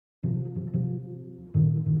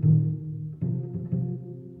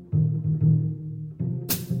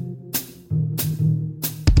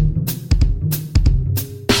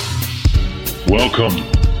Welcome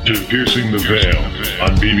to Piercing the Veil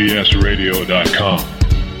on bbsradio.com,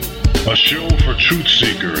 a show for truth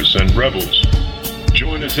seekers and rebels.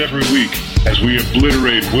 Join us every week as we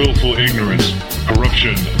obliterate willful ignorance,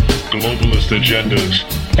 corruption, globalist agendas,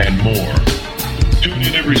 and more. Tune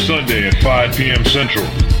in every Sunday at 5 p.m. Central,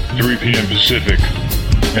 3 p.m. Pacific,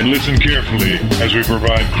 and listen carefully as we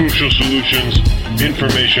provide crucial solutions,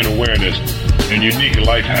 information awareness, and unique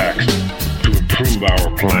life hacks to improve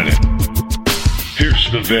our planet.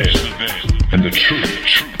 Pierce the veil, and the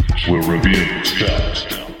truth will reveal itself.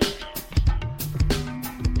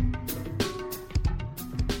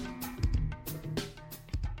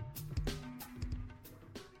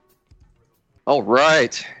 All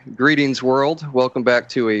right. Greetings, world. Welcome back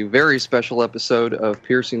to a very special episode of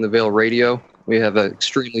Piercing the Veil Radio. We have an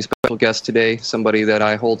extremely special guest today, somebody that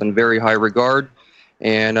I hold in very high regard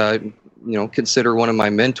and, consider one of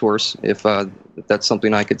my mentors, if that's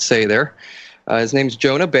something I could say there. His name's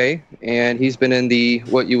Jonah Bay, and he's been in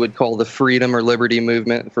what you would call the freedom or liberty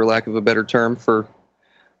movement, for lack of a better term, for,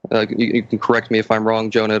 you can correct me if I'm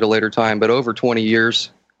wrong, Jonah, at a later time, but over 20 years.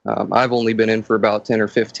 I've only been in for about 10 or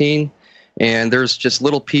 15. And there's just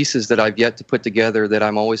little pieces that I've yet to put together that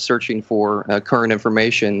I'm always searching for current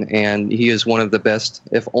information. And he is one of the best,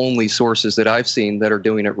 if only, sources that I've seen that are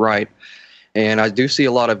doing it right. And I do see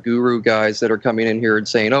a lot of guru guys that are coming in here and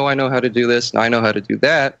saying, oh, I know how to do this and I know how to do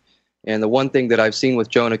that. And the one thing that I've seen with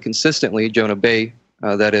Jonah consistently, Jonah Bay,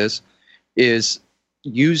 that is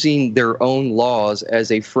using their own laws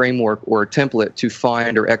as a framework or a template to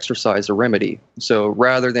find or exercise a remedy. So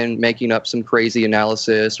rather than making up some crazy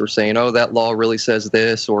analysis or saying, oh, that law really says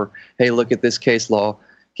this, or hey, look at this case law,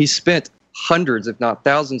 he spent hundreds, if not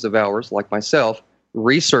thousands of hours, like myself,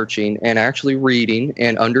 researching and actually reading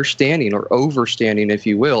and understanding, or overstanding, if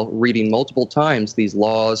you will, reading multiple times these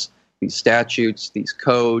laws, these statutes, these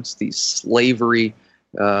codes, these slavery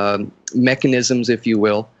mechanisms, if you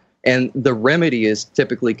will. And the remedy is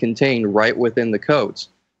typically contained right within the codes.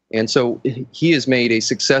 And so he has made a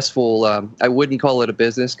successful, I wouldn't call it a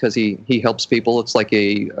business because he helps people. It's like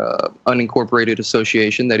a unincorporated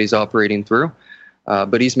association that he's operating through.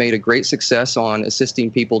 But he's made a great success on assisting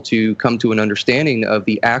people to come to an understanding of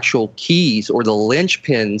the actual keys or the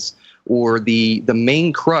linchpins or the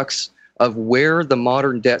main crux of where the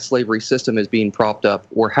modern debt slavery system is being propped up,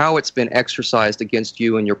 or how it's been exercised against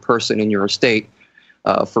you and your person and your estate.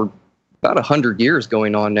 For about 100 years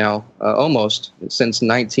going on now, almost, since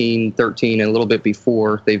 1913 and a little bit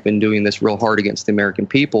before. They've been doing this real hard against the American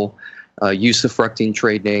people, usufructing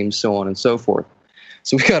trade names, so on and so forth.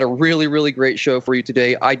 So we got a really, really great show for you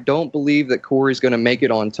today. I don't believe that Corey's going to make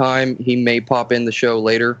it on time. He may pop in the show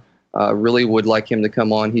later. Really would like him to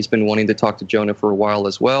come on. He's been wanting to talk to Jonah for a while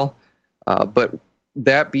as well. But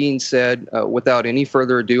that being said, without any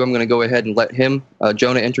further ado, I'm going to go ahead and let him,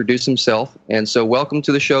 Jonah, introduce himself. And so welcome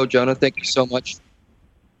to the show, Jonah. Thank you so much.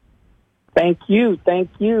 Thank you.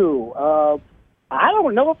 I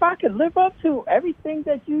don't know if I could live up to everything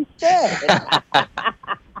that you said.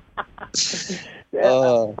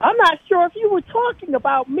 I'm not sure if you were talking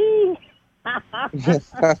about me.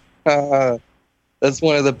 That's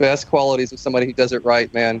one of the best qualities of somebody who does it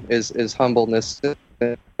right, man, is humbleness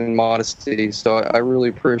and modesty. So I really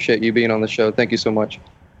appreciate you being on the show. Thank you so much.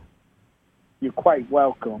 You're quite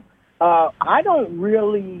welcome. I don't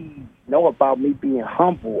really know about me being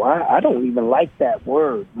humble. I don't even like that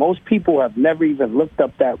word. Most people have never even looked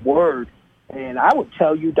up that word. And I would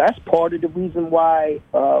tell you that's part of the reason why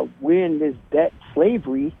we're in this debt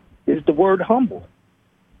slavery is the word humble.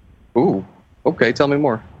 Ooh, okay. Tell me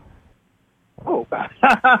more. Oh,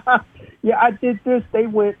 yeah, I did this. They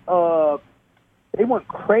went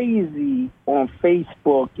crazy on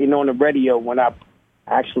Facebook and on the radio when I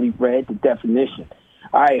actually read the definition.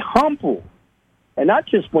 Humble. And I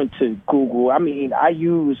just went to Google. I mean, I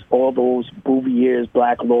use all those Bouvier's,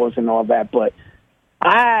 Black Laws, and all that, but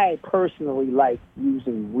I personally like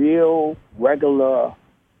using real, regular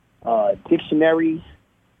dictionaries,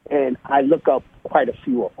 and I look up quite a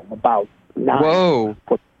few of them, about 9. Whoa.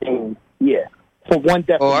 Yeah, for one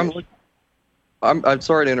definition. Oh, I'm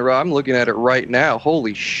sorry to interrupt. I'm looking at it right now.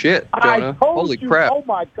 Holy shit, Jonah. Holy crap. Oh,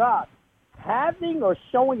 my God. Having or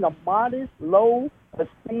showing a modest, low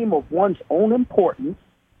esteem of one's own importance,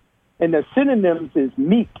 and the synonyms is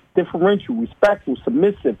meek, differential, respectful,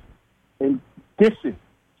 submissive, indifferent,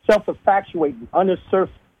 self-infatuating,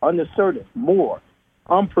 unassertive, more,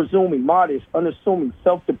 unpresuming, modest, unassuming,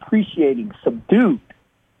 self-depreciating, subdued.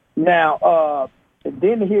 Now, and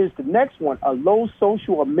then here's the next one: a low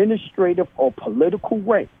social, administrative, or political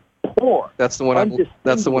rank. Poor. That's the one I'm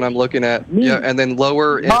looking at. Mean, yeah, and then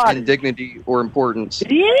lower in dignity or importance.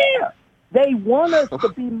 Yeah, They want us to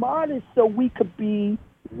be modest so we could be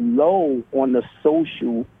low on the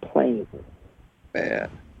social plane. Man.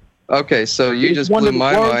 Okay, so you just blew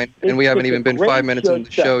my mind, and we haven't even been 5 minutes into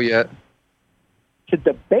the show yet. To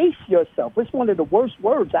debase yourself. It's one of the worst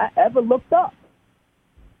words I ever looked up.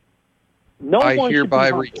 I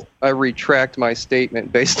hereby I retract my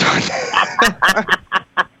statement based on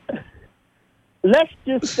that. Let's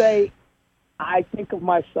just say I think of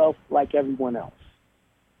myself like everyone else.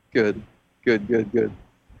 Good.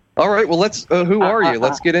 All right, well, let's. Who are you?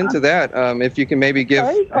 Let's get into that. If you can maybe give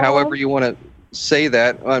however you want to say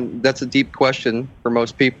that. That's a deep question for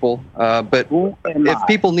most people. But if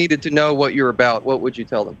people needed to know what you're about, what would you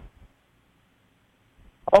tell them?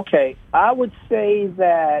 Okay, I would say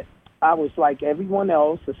that I was like everyone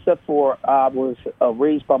else, except for I was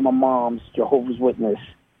raised by my mom's Jehovah's Witness,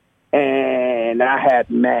 and I had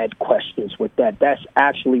mad questions with that. That's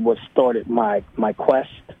actually what started my quest.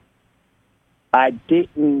 I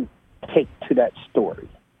didn't take to that story.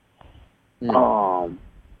 Then,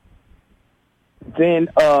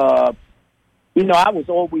 I was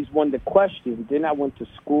always one to question. Then I went to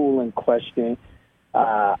school and questioned.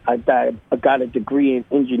 I got a degree in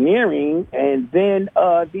engineering, and then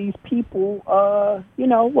these people, I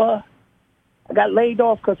got laid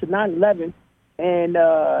off because of 9/11, and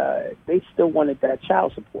they still wanted that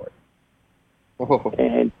child support,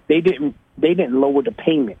 and they didn't lower the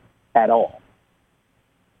payment at all.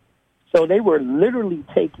 So they were literally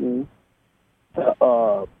taking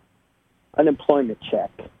the unemployment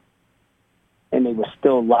check, and they were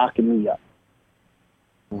still locking me up,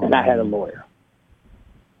 and I had a lawyer.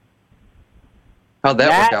 How'd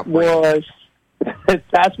that work out?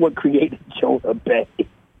 That's what created Jonah Bay.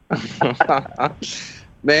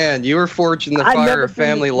 Man, you were forged in the fire of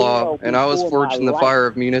family law, and I was forged in the fire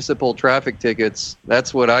of municipal traffic tickets.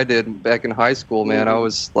 That's what I did back in high school, man. I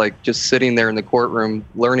was like just sitting there in the courtroom,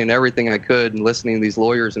 learning everything I could and listening to these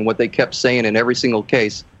lawyers and what they kept saying in every single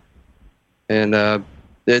case. And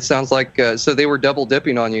it sounds like, so they were double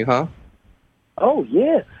dipping on you, huh? Oh,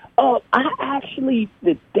 yeah. I actually,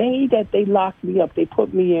 the day that they locked me up, they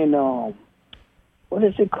put me in, what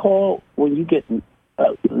is it called when you get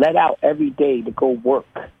let out every day to go work?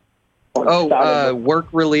 Work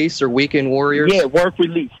release or weekend warriors? Yeah, work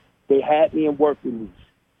release. They had me in work release.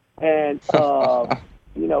 And,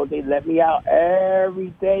 they let me out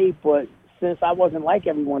every day, but since I wasn't like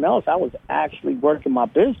everyone else, I was actually working my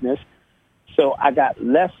business, so I got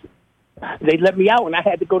less. They let me out, and I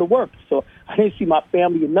had to go to work. So I didn't see my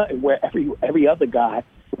family or nothing, where every other guy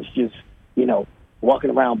was just,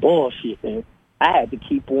 walking around bullshit. And I had to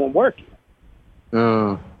keep on working.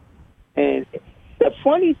 And the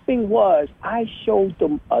funny thing was, I showed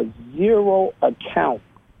them a zero account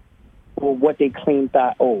for what they claimed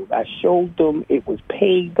I owed. I showed them it was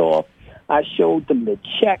paid off. I showed them the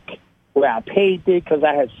check where I paid it because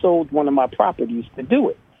I had sold one of my properties to do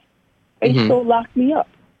it. They still locked me up.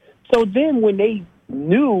 So then when they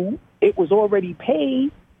knew it was already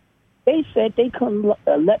paid, they said they couldn't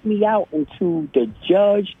let me out until the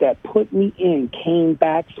judge that put me in came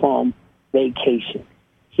back from vacation.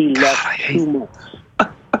 He left 2 months.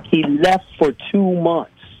 He left for 2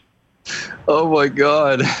 months. Oh, my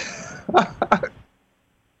God.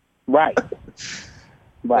 Right.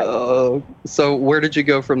 So where did you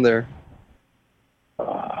go from there?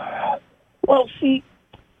 Well, see,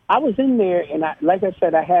 I was in there, and like I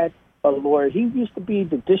said, I had a lawyer. He used to be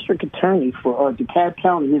the district attorney for DeKalb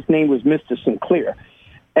County. His name was Mr. Sinclair,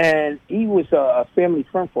 and he was a family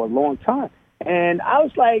friend for a long time. And I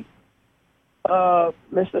was like,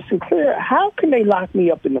 Mr. Sinclair, how can they lock me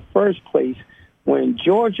up in the first place when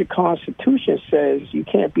Georgia Constitution says you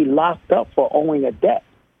can't be locked up for owing a debt?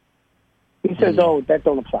 He says, that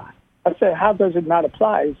don't apply. I said, how does it not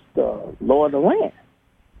apply? It's the law of the land.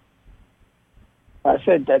 I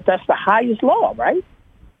said, that's the highest law, right?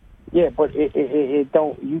 Yeah, but it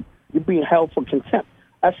don't, you're being held for contempt.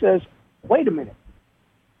 I says, wait a minute.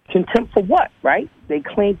 Contempt for what, right? They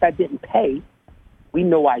claimed I didn't pay. We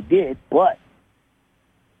know I did, but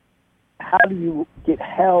how do you get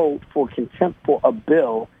held for contempt for a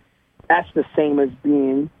bill? That's the same as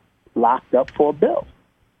being locked up for a bill.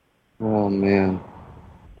 Oh, man.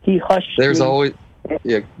 He hushed me. There's always...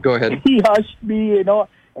 Yeah, go ahead. He hushed me and all.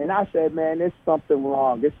 And I said, man, there's something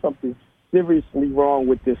wrong. There's something seriously wrong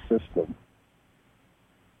with this system.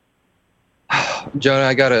 Jonah,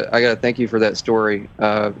 I gotta thank you for that story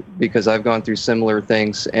because I've gone through similar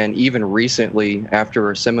things, and even recently, after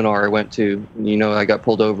a seminar I went to, I got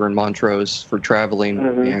pulled over in Montrose for traveling,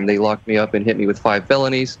 and they locked me up and hit me with 5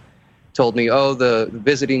 felonies, told me, oh, the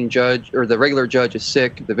visiting judge or the regular judge is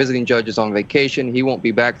sick. The visiting judge is on vacation. He won't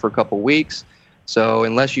be back for a couple weeks. So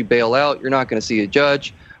unless you bail out, you're not going to see a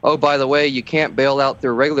judge. Oh, by the way, you can't bail out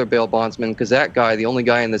their regular bail bondsman because that guy, the only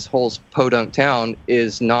guy in this whole podunk town,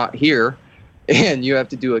 is not here. And you have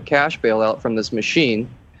to do a cash bailout from this machine.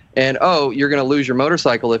 And, oh, you're going to lose your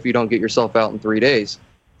motorcycle if you don't get yourself out in 3 days.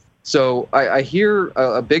 So I hear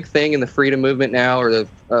a big thing in the freedom movement now, or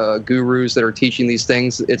the gurus that are teaching these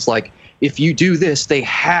things. It's like, if you do this, they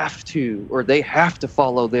have to, or they have to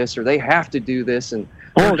follow this, or they have to do this, and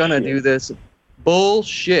they're going to do this.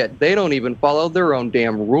 Bullshit. They don't even follow their own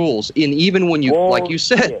damn rules. And even when you, like you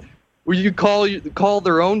said, where you call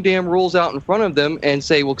their own damn rules out in front of them and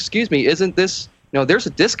say, well, excuse me, isn't this, there's a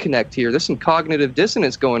disconnect here. There's some cognitive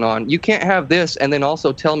dissonance going on. You can't have this and then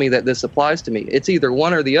also tell me that this applies to me. It's either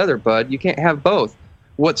one or the other, bud. You can't have both.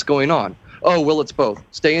 What's going on? Oh, well, it's both.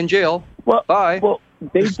 Stay in jail. Well, bye. Well,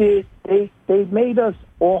 they did. They made us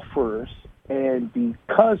offers, and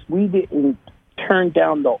because we didn't turn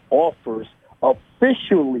down the offers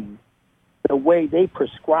officially the way they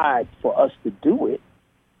prescribed for us to do it,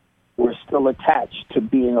 we're still attached to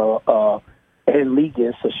being an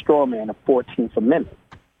legist, a straw man, a 14th Amendment.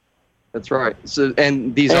 That's right. So,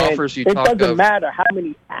 and these offers you talk of... It doesn't matter how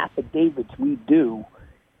many affidavits we do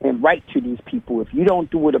and write to these people. If you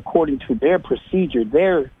don't do it according to their procedure,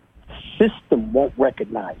 their system won't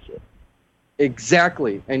recognize it.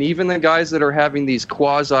 Exactly. And even the guys that are having these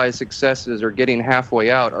quasi-successes or getting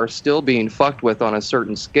halfway out are still being fucked with on a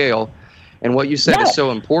certain scale. And what you said is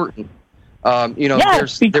so important.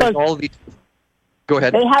 There's all these... Go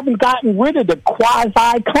ahead. They haven't gotten rid of the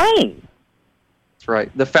quasi-claim. That's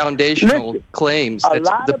right. The foundational claims. That's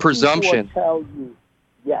the presumption. Tell you,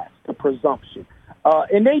 yes, the presumption.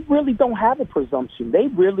 And they really don't have a presumption. They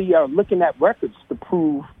really are looking at records to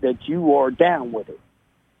prove that you are down with it.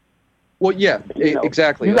 Well, yeah,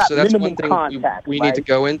 exactly. So that's one thing we need to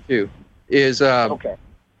go into is, and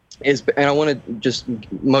I want to just,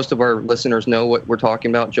 most of our listeners know what we're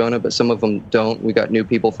talking about, Jonah, but some of them don't. We got new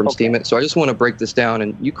people from Steam It. So I just want to break this down,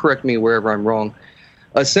 and you correct me wherever I'm wrong.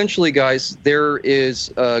 Essentially, guys, there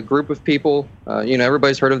is a group of people,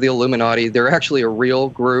 everybody's heard of the Illuminati. They're actually a real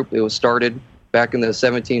group. It was started back in the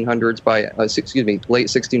 1700s late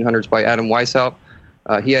 1600s by Adam Weishaupt.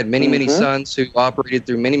 He had many, many sons who operated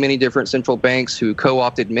through many, many different central banks, who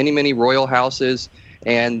co-opted many, many royal houses,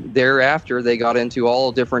 and thereafter they got into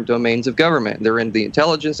all different domains of government. They're in the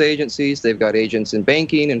intelligence agencies, they've got agents in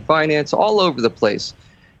banking and finance all over the place.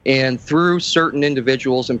 And through certain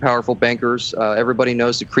individuals and powerful bankers, everybody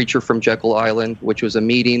knows the Creature from Jekyll Island, which was a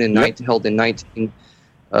meeting held in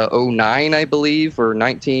 1909, I believe, or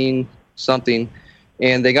 19-something.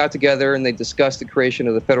 And they got together and they discussed the creation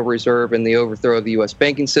of the Federal Reserve and the overthrow of the U.S.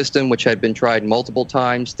 banking system, which had been tried multiple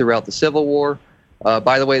times throughout the Civil War.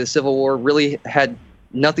 By the way, the Civil War really had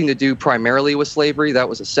nothing to do primarily with slavery. That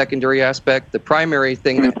was a secondary aspect. The primary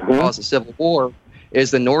thing that caused the Civil War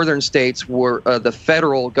is the northern states were the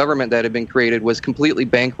federal government that had been created was completely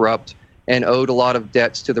bankrupt and owed a lot of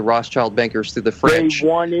debts to the Rothschild bankers through the French. They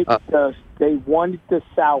wanted the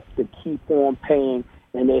South to keep on paying,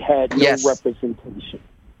 and they had no representation.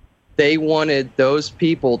 They wanted those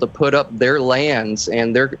people to put up their lands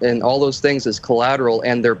and all those things as collateral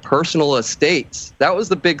and their personal estates. That was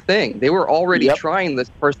the big thing. They were already trying this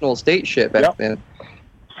personal estate shit back then.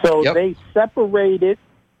 So they separated,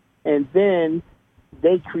 and then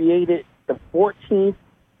they created the 13th,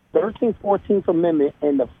 14th Amendment,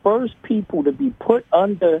 and the first people to be put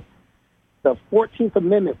under the 14th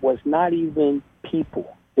Amendment was not even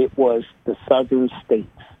people. It was the southern states.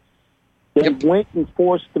 They went and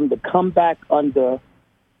forced them to come back under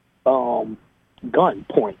gunpoint.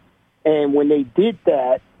 And when they did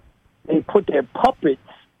that, they put their puppets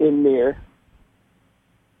in there,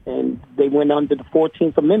 and they went under the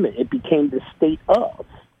 14th Amendment. It became the state of.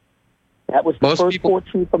 That was the first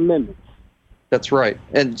 14th Amendment. That's right.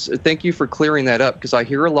 And thank you for clearing that up, because I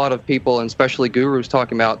hear a lot of people, and especially gurus,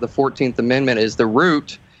 talking about the 14th Amendment is the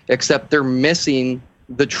root, except they're missing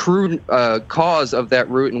the true cause of that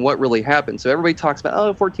root and what really happened. So everybody talks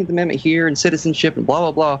about, 14th Amendment here and citizenship and blah,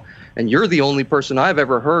 blah, blah. And you're the only person I've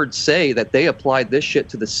ever heard say that they applied this shit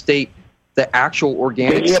to the state, the actual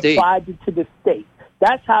organic state. They applied it to the state.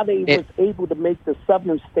 That's how they was able to make the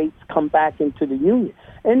southern states come back into the Union.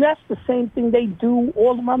 And that's the same thing they do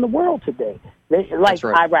all around the world today. Like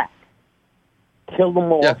Iraq. Kill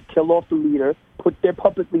them off, kill off the leader, put their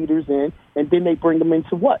puppet leaders in, and then they bring them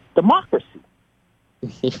into what? Democracy.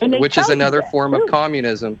 Which is another form of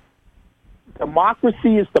communism.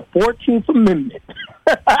 Democracy is the 14th Amendment.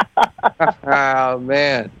 Oh,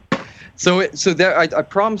 man. So that I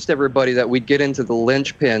promised everybody that we'd get into the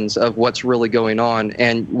linchpins of what's really going on,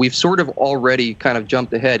 and we've sort of already kind of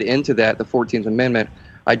jumped ahead into that, the 14th Amendment.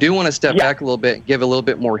 I do want to step back a little bit and give a little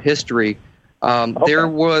bit more history.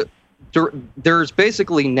 There's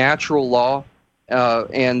basically natural law,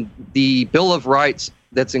 and the Bill of Rights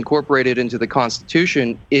that's incorporated into the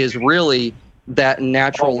Constitution is really that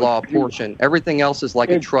natural law portion. Everything else is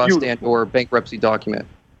like a trust and or bankruptcy document.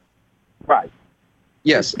 Right.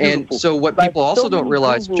 Yes, and so what people also don't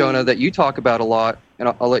realize, Jonah, that you talk about a lot,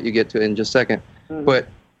 and I'll let you get to it in just a second, but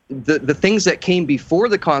the things that came before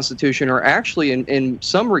the Constitution are actually, in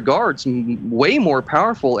some regards, way more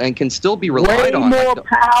powerful and can still be relied on. Way more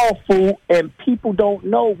powerful, and people don't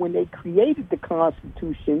know when they created the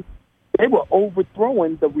Constitution, they were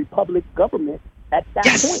overthrowing the Republic government at that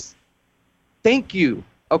point. Thank you.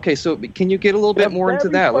 Okay, so can you get a little bit more into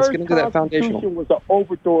that? Let's get into that foundational. The Constitution was an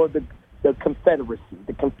overthrow of the Confederacy.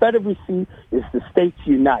 The Confederacy is the States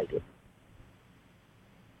United.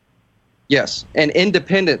 Yes, and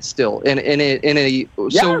independent still.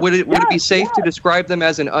 So would it be safe to describe them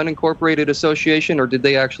as an unincorporated association, or did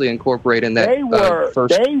they actually incorporate in that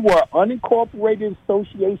first? They were unincorporated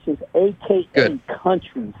associations, a.k.a.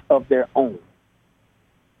 countries of their own.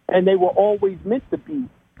 And they were always meant to be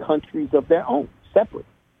countries of their own, separate.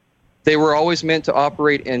 They were always meant to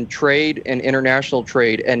operate in trade and international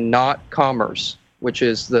trade and not commerce, which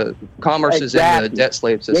is is in the debt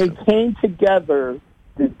slave system. They came together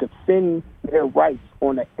to defend their rights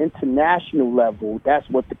on an international level. That's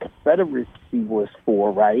what the Confederacy was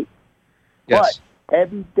for, right? Yes. But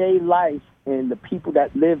everyday life and the people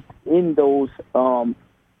that lived in those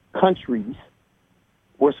countries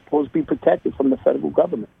were supposed to be protected from the federal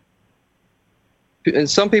government. And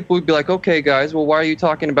some people would be like, okay, guys, well, why are you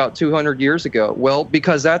talking about 200 years ago? Well,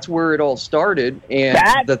 because that's where it all started. And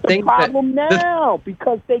that's the thing problem now,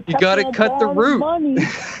 because they kept on cut the root. Money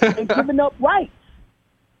and giving up rights.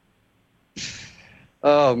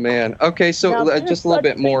 Oh, man. Okay, so now, just a little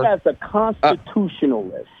bit more. As a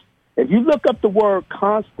constitutionalist, if you look up the word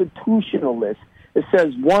constitutionalist, it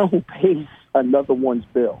says one who pays another one's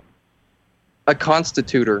bill. A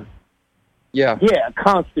constitutor. Yeah. Yeah, a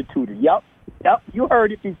constitutor. Yep, you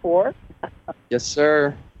heard it before. Yes,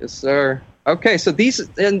 sir. Yes, sir. Okay, so these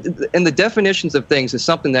and the definitions of things is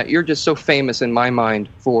something that you're just so famous in my mind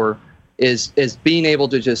for is being able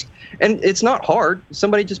to just, and it's not hard.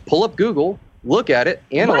 Somebody just pull up Google, look at it,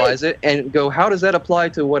 analyze it, and go, how does that apply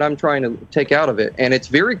to what I'm trying to take out of it? And it's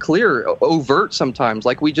very clear, overt sometimes.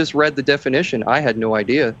 Like we just read the definition. I had no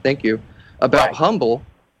idea. Thank you. About humble.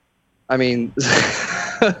 I mean,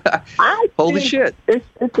 holy shit.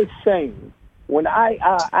 It's a shame. When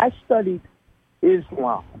I studied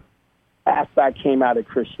Islam after I came out of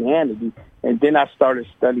Christianity, and then I started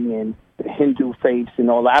studying the Hindu faiths and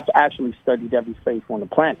all that. I've actually studied every faith on the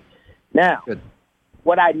planet. Now,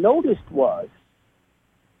 what I noticed was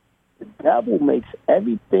the devil makes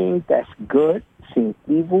everything that's good seem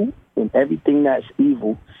evil, and everything that's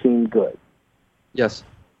evil seem good. Yes.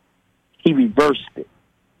 He reversed it.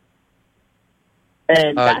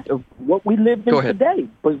 And that's what we live in today,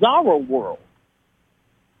 bizarro world.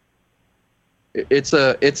 It's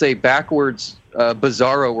a backwards,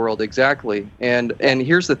 bizarro world, exactly. And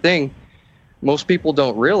here's the thing: most people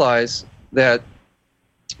don't realize that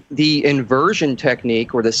the inversion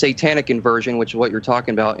technique, or the satanic inversion, which is what you're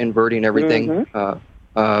talking about, inverting everything,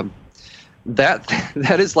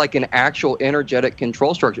 that is like an actual energetic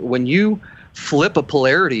control structure. When you flip a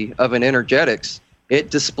polarity of an energetics, it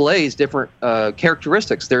displays different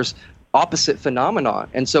characteristics. There's opposite phenomenon.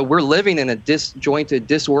 And so we're living in a disjointed,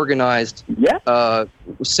 disorganized,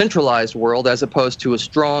 centralized world, as opposed to a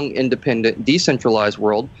strong, independent, decentralized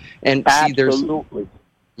world. And see, there's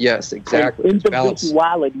yes, exactly. And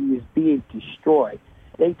individuality is being destroyed.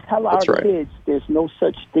 They tell our kids there's no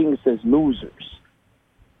such things as losers.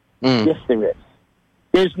 Yes, there is.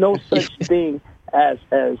 There's no such thing as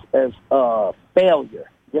failure.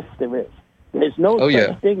 Yes, there is. There's no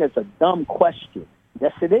such thing as a dumb question.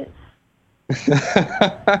 Yes, it is.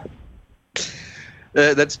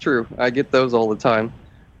 That's true. I get those all the time.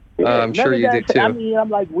 I'm sure you do too. I mean, I'm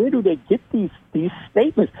like, where do they get these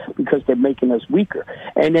statements? Because they're making us weaker,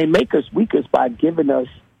 and they make us weaker by giving us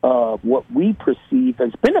what we perceive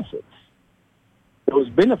as benefits. Those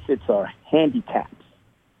benefits are handicaps.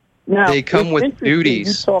 Now, they come with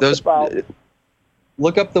duties.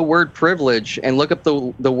 Look up the word privilege and look up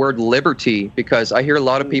the word liberty, because I hear a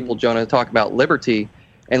lot of people, Jonah, talk about liberty.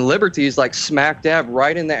 And liberty is like smack dab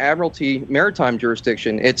right in the Admiralty maritime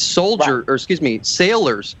jurisdiction. It's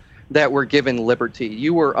sailors that were given liberty.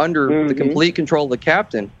 You were under the complete control of the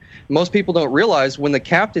captain. most people don't realize when the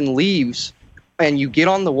captain leaves and you get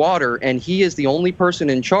on the water and he is the only person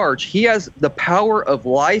in charge, he has the power of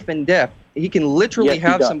life and death. He can literally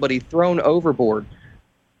have somebody thrown overboard.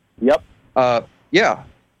 Yep. Yeah.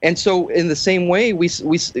 And so in the same way, we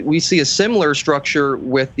see a similar structure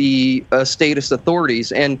with the statist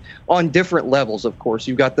authorities, and on different levels, of course.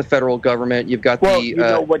 You've got the federal government. You've got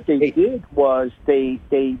what they did was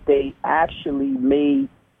they actually made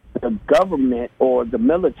the government or the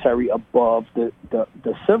military above the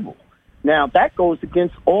civil. Now, that goes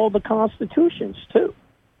against all the constitutions, too.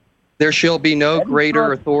 There shall be no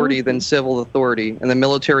greater authority than civil authority, and the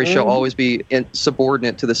military shall always be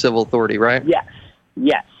subordinate to the civil authority, right?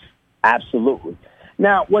 Yes, absolutely.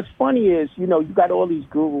 Now, what's funny is, you got all these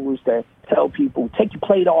gurus that tell people, take your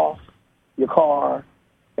plate off your car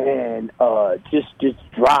and just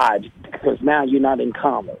drive because now you're not in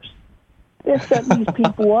commerce. They're setting these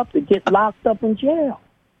people up to get locked up in jail.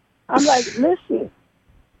 I'm like, listen,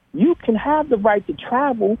 you can have the right to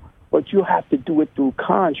travel, but you have to do it through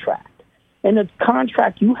contract. And the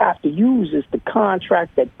contract you have to use is the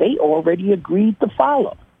contract that they already agreed to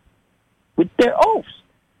follow with their oaths.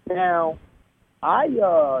 Now, I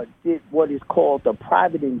did what is called a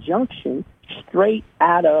private injunction straight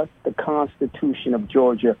out of the Constitution of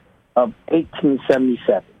Georgia of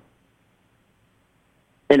 1877.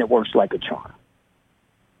 And it works like a charm.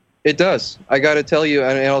 It does. I got to tell you,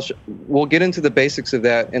 and we'll get into the basics of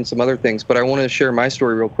that and some other things, but I want to share my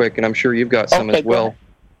story real quick, and I'm sure you've got some as well.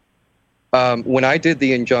 When I did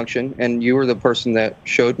the injunction, and you were the person that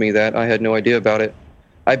showed me that, I had no idea about it.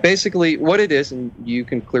 I basically, what it is, and you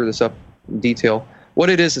can clear this up in detail, what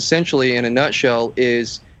it is essentially in a nutshell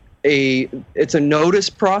is it's a notice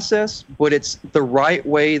process, but it's the right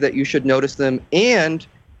way that you should notice them, and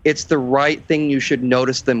it's the right thing you should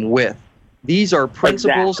notice them with. These are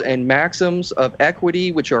principles and maxims of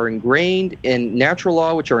equity, which are ingrained in natural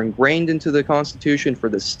law, which are ingrained into the Constitution for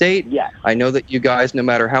the state. Yes. I know that you guys, no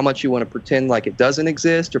matter how much you want to pretend like it doesn't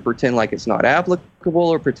exist or pretend like it's not applicable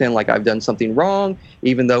or pretend like I've done something wrong,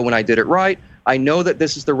 even though when I did it right, I know that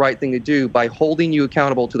this is the right thing to do by holding you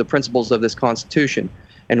accountable to the principles of this Constitution.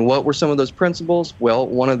 And what were some of those principles? Well,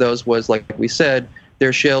 one of those was, like we said,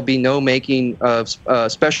 there shall be no making of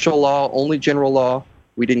special law, only general law.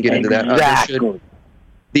 We didn't get into that.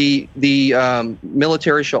 The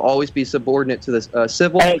military shall always be subordinate to the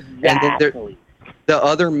civil. Exactly. And then the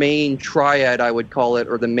other main triad, I would call it,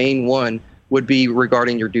 or the main one, would be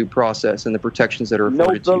regarding your due process and the protections that are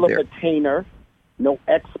afforded to you there. No bill of attainder, no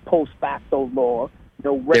ex post facto law,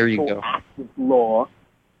 no retroactive law,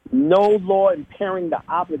 no law impairing the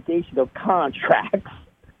obligation of contracts,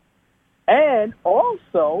 and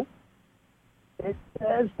also it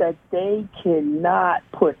says that they cannot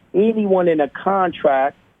put anyone in a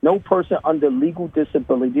contract, no person under legal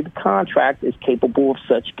disability. The contract is capable of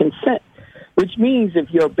such consent, which means if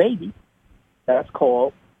you're a baby, that's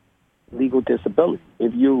called legal disability.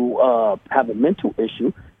 If you have a mental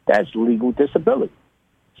issue, that's legal disability.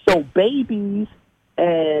 So babies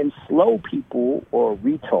and slow people or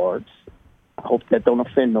retards, I hope that don't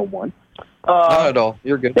offend no one. Not at all.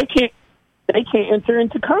 You're good. They can't enter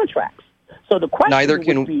into contracts. So the question neither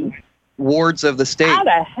can would be, wards of the state. How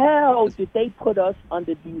the hell did they put us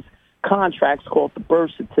under these contracts called the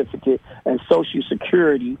birth certificate and Social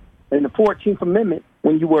Security and the 14th Amendment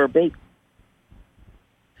when you were a baby?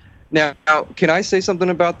 Now, can I say something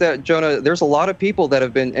about that, Jonah? There's a lot of people that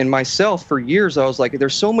have been, and myself for years, I was like,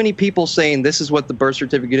 there's so many people saying this is what the birth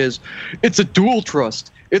certificate is. It's a dual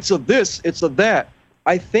trust. It's a this. It's a that.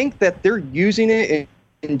 I think that they're using it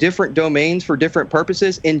in different domains for different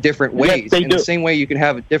purposes in different ways. Yes, in the same way you can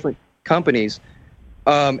have different companies.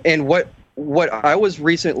 And what I was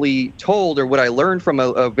recently told, or what I learned from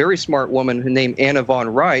a very smart woman named Anna von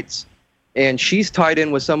Reitz, and she's tied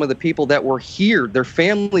in with some of the people that were here. Their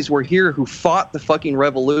families were here who fought the fucking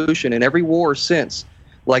revolution in every war since.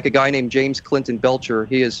 Like a guy named James Clinton Belcher.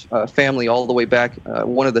 He is family all the way back,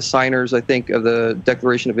 one of the signers, I think, of the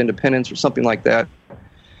Declaration of Independence or something like that.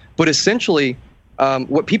 But essentially,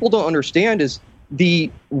 what people don't understand is the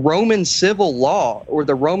Roman civil law, or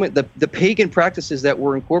the pagan practices that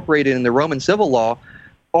were incorporated in the Roman civil law,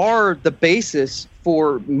 are the basis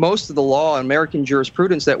for most of the law and American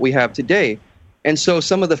jurisprudence that we have today. And so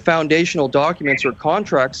some of the foundational documents or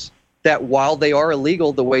contracts that, while they are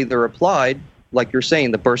illegal the way they're applied, like you're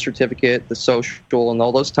saying, the birth certificate, the social, and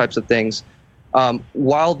all those types of things,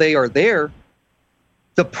 while they are there,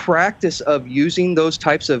 the practice of using those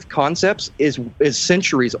types of concepts is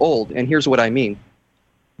centuries old. And here's what I mean.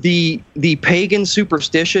 The pagan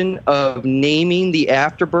superstition of naming the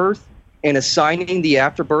afterbirth and assigning the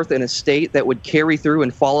afterbirth an estate that would carry through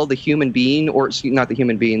and follow the human being, or not the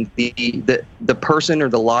human being, the person or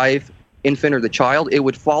the live infant or the child, it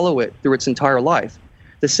would follow it through its entire life.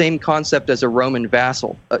 The same concept as a Roman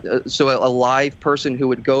vassal. So a live person who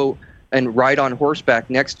would go and ride on horseback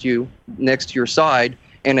next to your side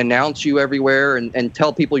and announce you everywhere and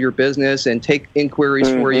tell people your business and take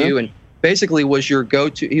inquiries for you, and basically was your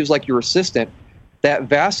go-to. He was like your assistant. That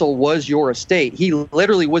vassal was your estate. He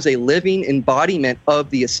literally was a living embodiment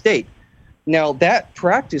of the estate. Now, that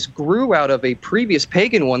practice grew out of a previous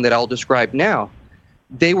pagan one that I'll describe now.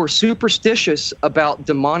 They were superstitious about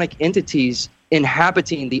demonic entities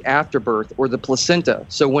inhabiting the afterbirth or the placenta.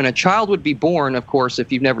 So when a child would be born, of course,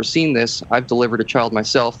 if you've never seen this, I've delivered a child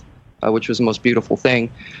myself, which was the most beautiful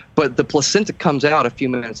thing. But the placenta comes out a few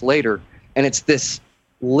minutes later, and it's this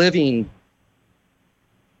living,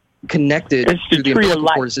 connected through the umbilical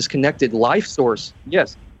cord, is this connected life source.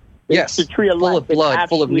 Yes. It's the tree of full life. of blood,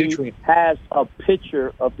 full of nutrients. Has a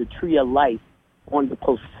picture of the tree of life on the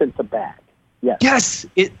placenta bag. Yes.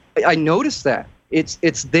 Yes. I noticed that.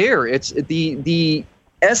 It's there. It's the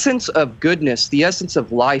essence of goodness, the essence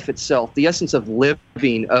of life itself, the essence of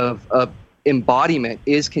living, of embodiment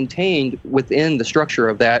is contained within the structure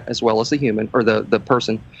of that, as well as the human or the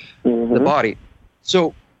person, the body.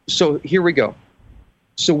 So here we go.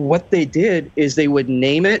 So what they did is they would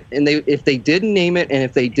name it, and if they didn't name it and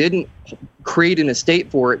if they didn't create an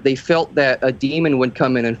estate for it, they felt that a demon would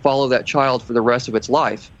come in and follow that child for the rest of its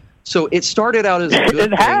life. So it started out as a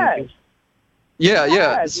good thing.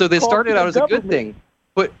 Yeah. So they started out as a good thing.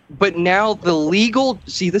 But now the legal,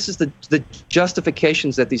 see, this is the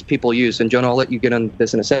justifications that these people use, and Jonah, I'll let you get on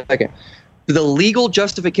this in a second. The legal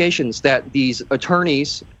justifications that these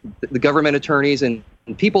attorneys, the government attorneys, and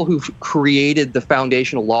people who've created the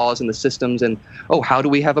foundational laws and the systems, and how do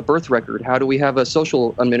we have a birth record? How do we have a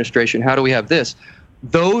social administration? How do we have this?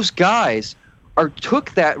 Those guys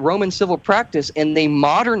took that Roman civil practice and they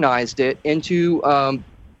modernized it into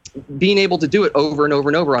being able to do it over and over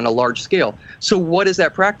and over on a large scale. So what is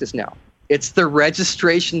that practice now? It's the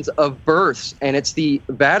registrations of births, and it's the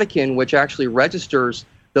Vatican which actually registers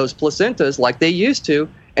those placentas like they used to,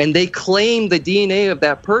 and they claim the DNA of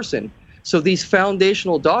that person. So these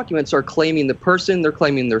foundational documents are claiming the person, they're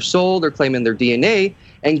claiming their soul, they're claiming their DNA,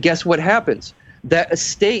 and guess what happens? That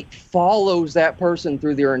estate follows that person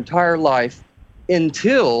through their entire life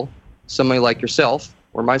until somebody like yourself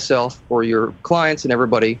or myself or your clients and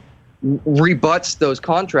everybody rebuts those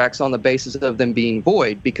contracts on the basis of them being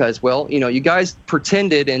void because, well, you guys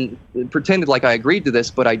pretended like I agreed to this,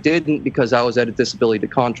 but I didn't because I was at a disability to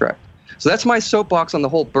contract. So that's my soapbox on the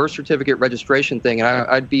whole birth certificate registration thing, and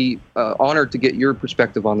I'd be honored to get your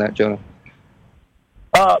perspective on that, Jonah.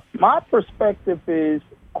 My perspective is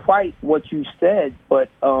quite what you said, but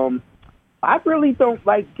I really don't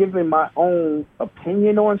like giving my own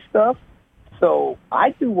opinion on stuff, so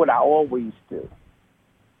I do what I always do.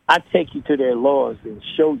 I take you to their laws and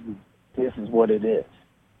show you this is what it is.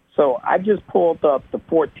 So I just pulled up the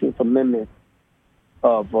 14th Amendment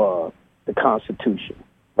of the Constitution,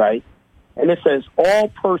 right? And it says, all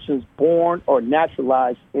persons born or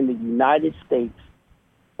naturalized in the United States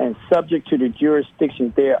and subject to the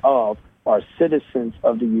jurisdiction thereof are citizens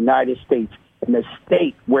of the United States and the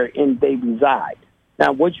state wherein they reside.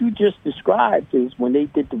 Now, what you just described is when they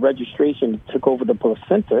did the registration and took over the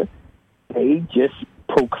placenta, they just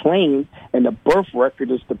proclaimed, and the birth record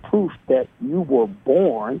is the proof that you were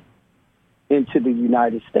born into the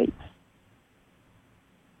United States.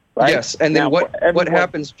 Right? Yes, and then what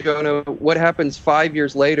happens, Jonah, what happens 5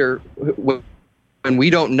 years later when we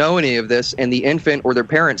don't know any of this and the infant or their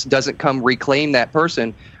parents doesn't come reclaim that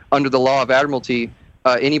person under the law of admiralty?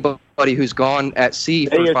 Anybody who's gone at sea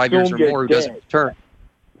for 5 years or more who doesn't return,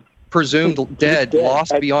 presumed dead,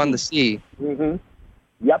 lost beyond the sea. Mm-hmm.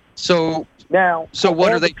 Yep. So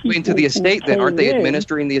what are they doing to the estate then? Aren't they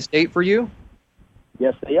administering the estate for you?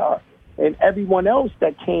 Yes, they are. And everyone else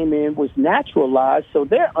that came in was naturalized, so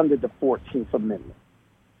they're under the 14th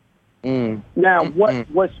Amendment. Now,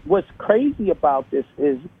 what's crazy about this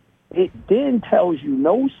is it then tells you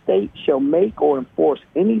no state shall make or enforce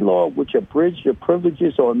any law which abridge the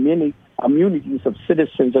privileges or immunities of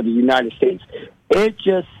citizens of the United States. It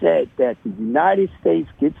just said that the United States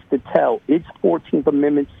gets to tell its 14th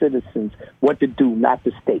Amendment citizens what to do, not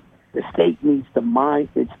the state. The state needs to mind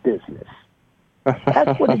its business.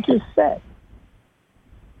 That's what it just said.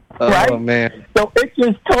 Right? Oh, man. So it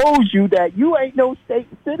just told you that you ain't no state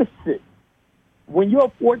citizen. When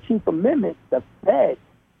you're 14th Amendment, the Fed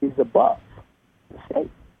is above the state.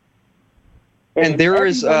 And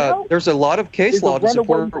there's a lot of case law to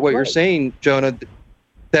support what you're saying, Jonah.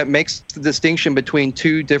 that makes the distinction between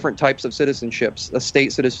two different types of citizenships, a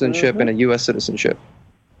state citizenship and a U.S. citizenship.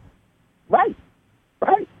 Right.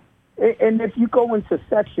 And if you go into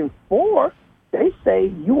Section 4, they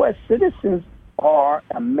say U.S. citizens are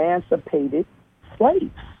emancipated slaves.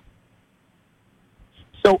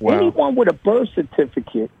 So anyone with a birth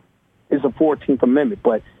certificate is a 14th Amendment.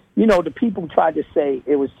 But, you know, the people tried to say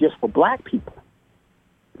it was just for black people.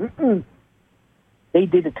 They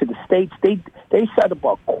did it to the states. They set up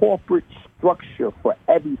a corporate structure for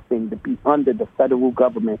everything to be under the federal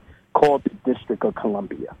government called the District of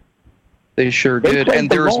Columbia. They sure did. And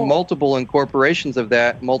there's multiple incorporations of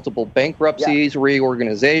that, multiple bankruptcies,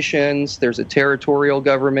 reorganizations. There's a territorial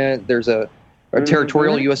government. There's a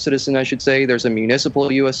territorial U.S. citizen, I should say. There's a municipal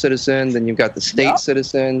U.S. citizen. Then you've got the state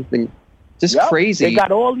citizen. Then just crazy. They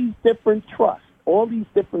got all these different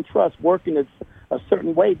trusts working a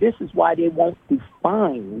certain way. This is why they won't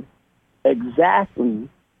define exactly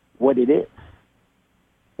what it is.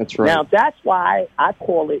 That's right. Now, that's why I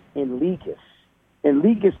call it in legis. And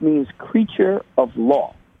legis means creature of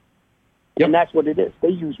law. Yep. And that's what it is. They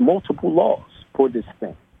use multiple laws for this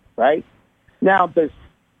thing, right? Now, the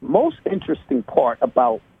most interesting part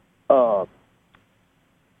about the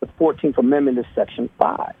 14th Amendment is Section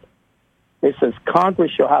 5. It says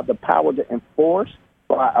Congress shall have the power to enforce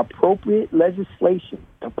by appropriate legislation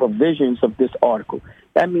the provisions of this article.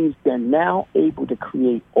 That means they're now able to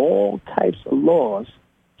create all types of laws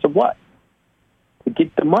to what? To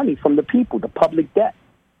get the money from the people, the public debt.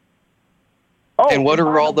 And what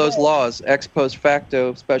are all those laws? Ex post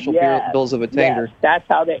facto, special bills of attainder. Yes, that's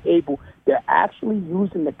how they're able. They're actually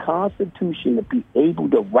using the Constitution to be able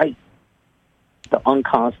to write the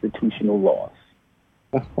unconstitutional laws.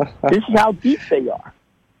 This is how deep they are.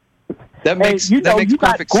 That makes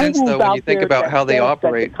perfect sense, though, when you think about how they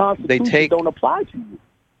operate. They don't apply to you.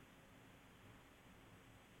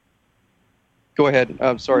 Go ahead.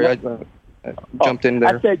 I'm sorry, I jumped in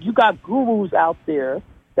there. I said you got gurus out there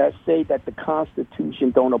that say that the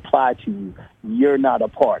Constitution don't apply to you. You're not a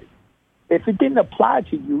party. If it didn't apply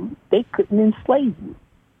to you, they couldn't enslave you.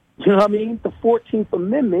 You know what I mean? The 14th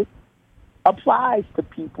Amendment applies to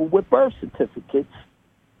people with birth certificates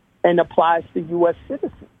and applies to U.S.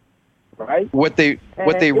 citizens, right? What they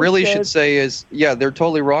really should say is, they're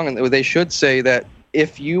totally wrong. And they should say that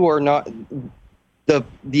if you are not the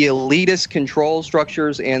elitist control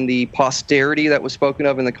structures and the posterity that was spoken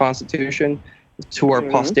of in the Constitution to our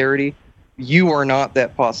posterity, you are not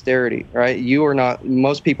that posterity, right? You are not.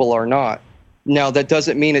 Most people are not. Now, that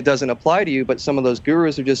doesn't mean it doesn't apply to you, but some of those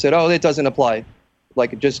gurus have just said, oh, it doesn't apply.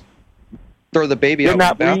 Like, just throw the baby out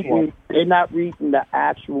with the bathwater. They're not reading the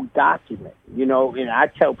actual document, you know, and I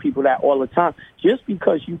tell people that all the time. Just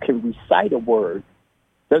because you can recite a word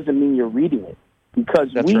doesn't mean you're reading it,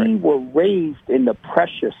 because we were raised in the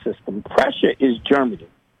pressure system. Pressure is Germany,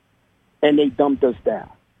 and they dumped us down.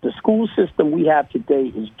 The school system we have today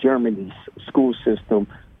is Germany's school system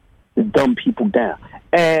to dumb people down.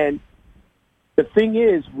 And the thing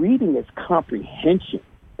is, reading is comprehension.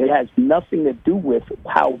 It has nothing to do with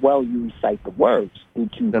how well you recite the words. Did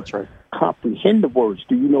you comprehend the words?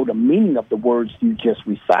 Do you know the meaning of the words you just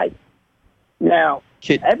recited? Now,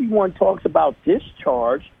 everyone talks about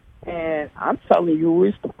discharge, and I'm telling you,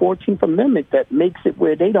 it's the 14th Amendment that makes it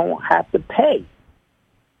where they don't have to pay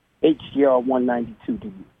HGR 192 to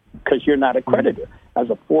you, because you're not a creditor. As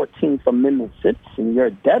a 14th Amendment citizen, you're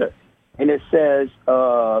a debtor. And it says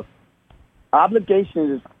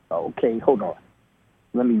obligation is, okay, hold on.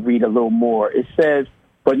 Let me read a little more. It says,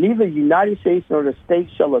 but neither the United States nor the state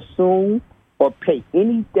shall assume or pay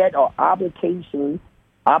any debt or obligation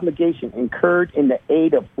incurred in the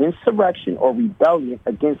aid of insurrection or rebellion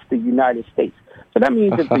against the United States. So that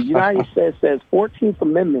means if the United States says 14th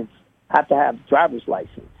Amendments have to have driver's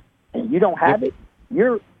license, and you don't have it,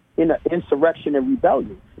 you're in an insurrection and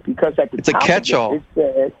rebellion. Because at the it's top a catch-all. Of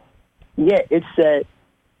it said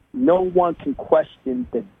no one can question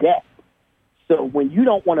the debt. So when you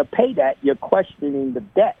don't want to pay that, you're questioning the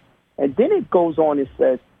debt. And then it goes on and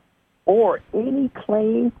says, or any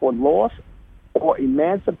claim for loss or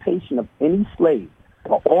emancipation of any slave,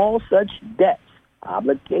 for all such debts,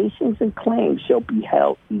 obligations, and claims shall be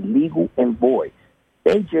held illegal and void.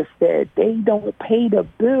 They just said they don't pay the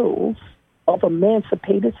bills of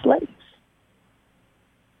emancipated slaves.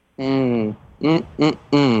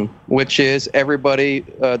 Which is everybody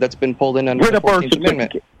that's been pulled in under the 14th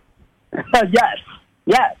Amendment. Yes.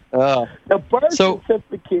 The birth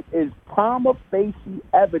certificate is prima facie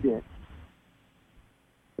evidence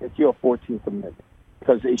that you're a 14th Amendment,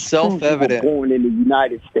 because it's self-evident. You were born in the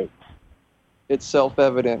United States. It's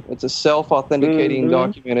self-evident. It's a self-authenticating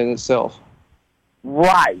document in itself.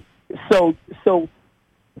 Right. So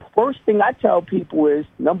first thing I tell people is,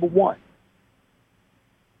 number one,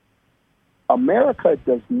 America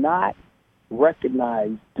does not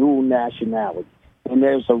recognize dual nationality, and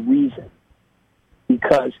there's a reason.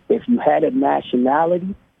 Because if you had a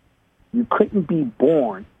nationality, you couldn't be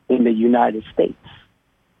born in the United States.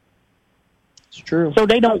 It's true. So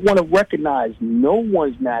they don't want to recognize no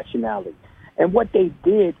one's nationality. And what they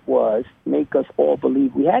did was make us all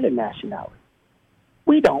believe we had a nationality.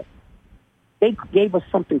 We don't. They gave us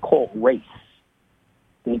something called race.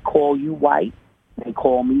 They call you white. They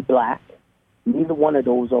call me black. Neither one of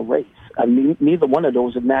those are race. Neither one of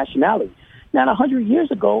those are nationality. Now, 100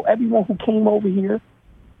 years ago, everyone who came over here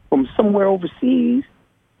from somewhere overseas,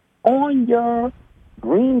 on your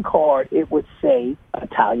green card, it would say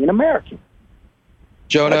Italian American.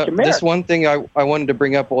 Jonah, this one thing I wanted to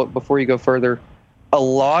bring up before you go further. A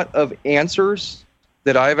lot of answers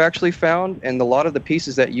that I've actually found, and a lot of the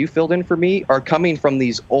pieces that you filled in for me, are coming from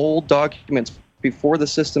these old documents before the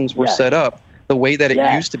systems were set up. The way that it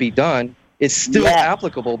used to be done is still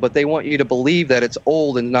applicable, but they want you to believe that it's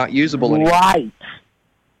old and not usable anymore. Right.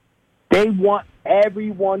 They want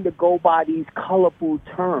everyone to go by these colorful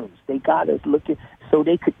terms. They got us looking so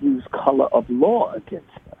they could use color of law against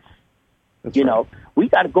us. That's you know, we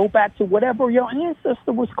got to go back to whatever your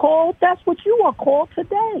ancestor was called. That's what you are called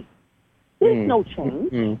today. There's no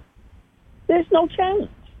change. There's no change,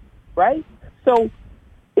 right? So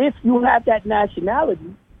if you have that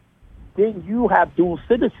nationality, then you have dual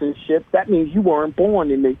citizenship. That means you weren't born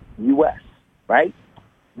in the U.S., right?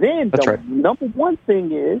 Then the number one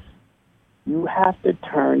thing is you have to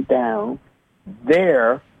turn down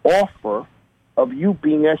their offer of you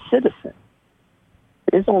being a citizen.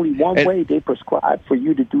 There's only one way they prescribe for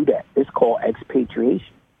you to do that. It's called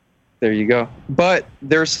expatriation. There you go. But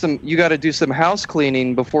you got to do some house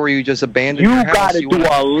cleaning before you just abandon your house. You got to do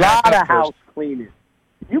a lot of house cleaning.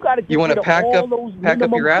 You got to get rid of all those pack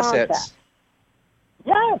up your assets.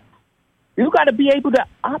 Yes. You got to be able to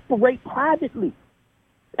operate privately.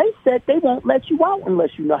 They said they won't let you out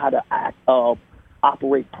unless you know how to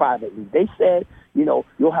operate privately. They said, you know,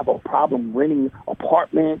 you'll have a problem renting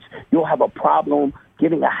apartments. You'll have a problem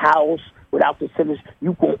getting a house without the citizenship.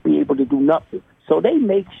 You won't be able to do nothing. So they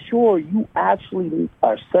make sure you actually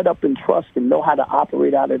are set up in trust and know how to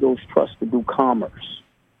operate out of those trusts to do commerce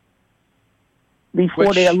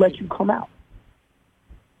before they'll let you come out.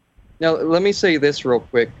 Now, let me say this real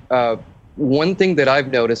quick. One thing that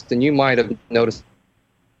I've noticed, and you might have noticed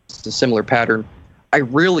a similar pattern, I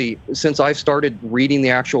really, since I've started reading the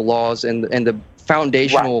actual laws and the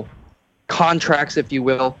foundational contracts, if you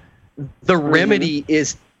will, the remedy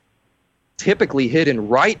is typically hidden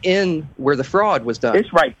right in where the fraud was done.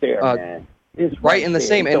 It's right there, man. It's right in the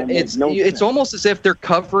same. And it's almost as if they're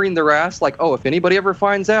covering their ass, like, oh, if anybody ever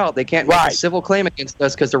finds out, they can't make a civil claim against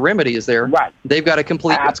us because the remedy is there. Right. They've got to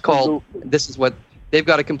complete what's called, they've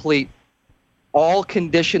got to complete all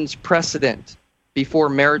conditions precedent before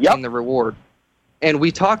meriting the reward. And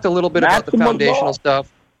we talked a little bit about the foundational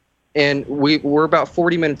stuff, and we're about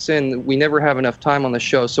 40 minutes in. We never have enough time on the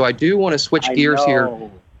show, so I do want to switch gears here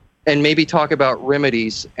and maybe talk about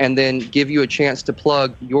remedies, and then give you a chance to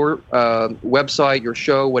plug your website, your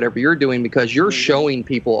show, whatever you're doing, because you're showing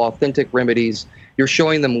people authentic remedies. You're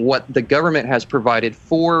showing them what the government has provided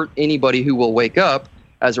for anybody who will wake up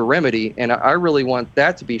as a remedy, and I really want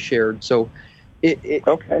that to be shared. So,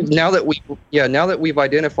 now that we've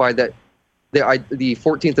identified that the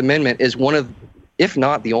 14th Amendment is one of, if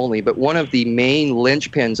not the only, but one of the main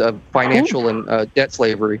linchpins of financial and debt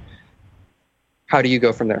slavery. How do you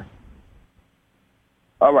go from there?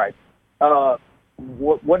 All right.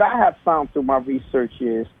 What I have found through my research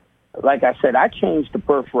is, like I said, I changed the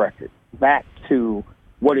birth record back to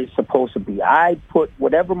what it's supposed to be. I put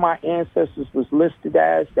whatever my ancestors was listed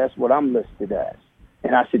as, that's what I'm listed as.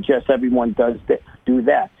 And I suggest everyone do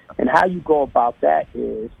that. And how you go about that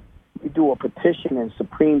is you do a petition in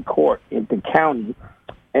Supreme Court in the county,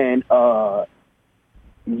 and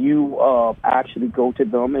you actually go to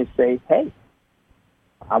them and say, hey,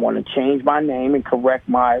 I want to change my name and correct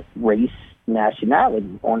my race,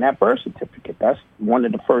 nationality on that birth certificate. That's one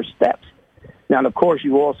of the first steps. Now, of course,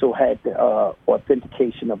 you also had the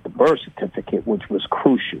authentication of the birth certificate, which was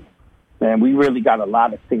crucial. And we really got a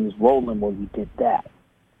lot of things rolling when we did that.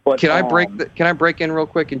 But, can I break in real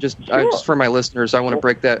quick and just for my listeners, I want to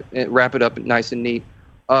break that, wrap it up nice and neat.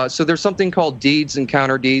 So there's something called deeds and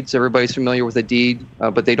counter deeds. Everybody's familiar with a deed,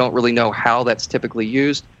 but they don't really know how that's typically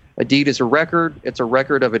used. A deed is a record. It's a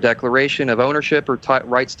record of a declaration of ownership or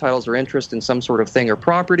rights, titles, or interest in some sort of thing or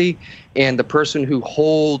property. And the person who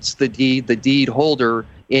holds the deed holder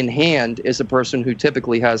in hand, is a person who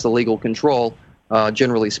typically has the legal control,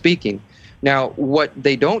 generally speaking. Now, what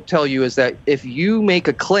they don't tell you is that if you make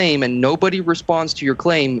a claim and nobody responds to your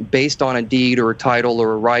claim based on a deed or a title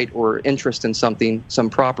or a right or interest in something,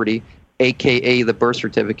 some property, aka the birth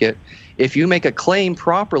certificate, if you make a claim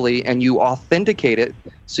properly and you authenticate it,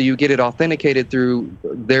 so you get it authenticated through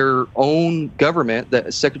their own government, the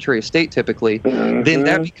Secretary of State typically, then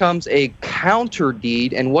that becomes a counter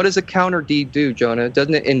deed. And what does a counter deed do, Jonah?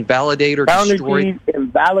 Doesn't it invalidate or destroy? Counter deed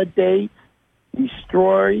invalidates,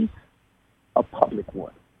 destroys a public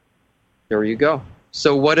one. There you go.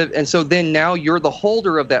 So what if, and so then now you're the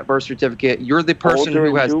holder of that birth certificate. You're the person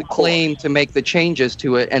who has the claim to make the changes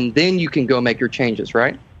to it, and then you can go make your changes,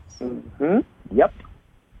 right? Yep.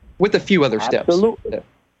 With a few other steps. Absolutely.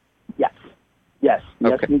 Yes,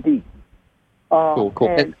 okay. indeed. Cool.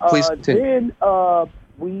 And please continue. Then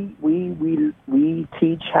we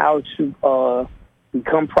teach how to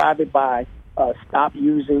become private by stop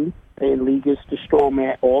using the illegal straw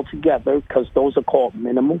man altogether, because those are called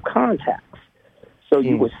minimum contacts. So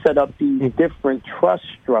you would set up these different trust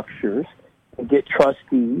structures and get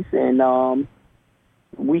trustees, and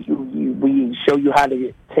we show you how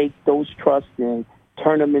to take those trusts and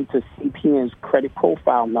turn them into CPN's credit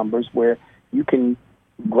profile numbers, where you can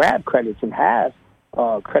grab credits and have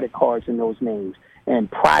credit cards in those names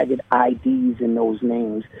and private IDs in those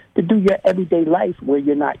names to do your everyday life where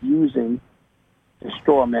you're not using the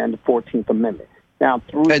straw man, the 14th Amendment. Now,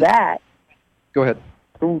 through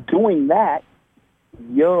doing that,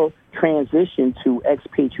 your transition to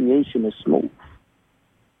expatriation is smooth.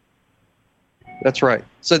 That's right.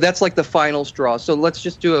 So that's like the final straw. So let's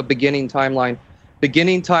just do a beginning timeline.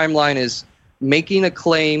 Beginning timeline is making a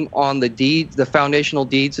claim on the deeds, the foundational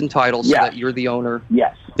deeds and titles, so that you're the owner.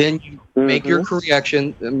 Yes. Then you make your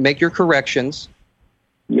corrections.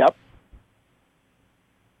 Yep.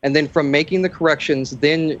 And then from making the corrections,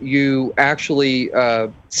 then you actually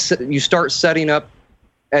you start setting up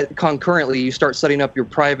concurrently. You start setting up your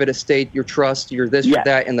private estate, your trust, your this, your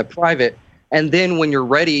that, and the private. And then when you're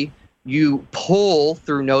ready, you pull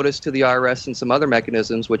through notice to the IRS and some other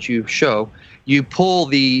mechanisms, which you show. You pull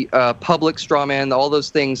the public straw man, all those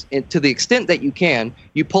things, to the extent that you can.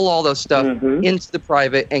 You pull all those stuff into the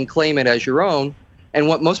private and claim it as your own. And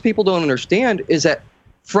what most people don't understand is that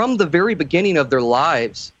from the very beginning of their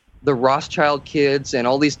lives, the Rothschild kids and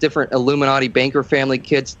all these different Illuminati banker family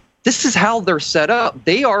kids, this is how they're set up.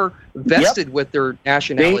 They are vested with their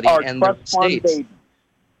nationality and their states.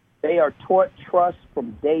 They are taught trust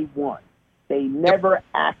from day one. They never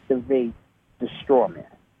activate the straw man.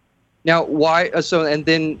 Now, why? So, and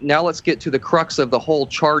then now let's get to the crux of the whole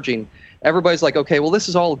charging. Everybody's like, okay, well, this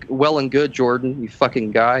is all well and good, Jordan, you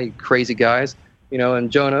fucking guy, you crazy guys,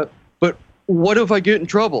 and Jonah. But what if I get in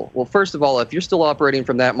trouble? Well, first of all, if you're still operating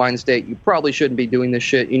from that mind state, you probably shouldn't be doing this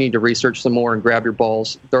shit. You need to research some more and grab your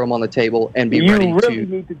balls, throw them on the table, and be ready to take power. You really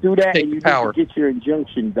need to do that, and you need to get your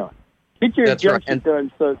injunction done. Get your injunction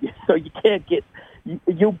done so you can't get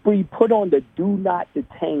you'll be put on the do not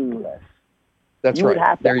detain list. You would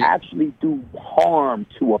have to actually do harm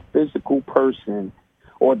to a physical person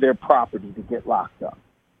or their property to get locked up.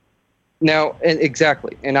 Now,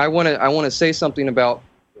 exactly, and I want to say something about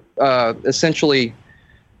essentially.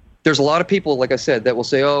 There's a lot of people, like I said, that will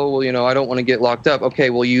say, "Oh, well, I don't want to get locked up."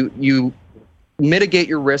 Okay, well, you mitigate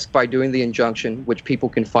your risk by doing the injunction, which people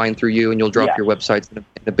can find through you, and you'll drop your websites in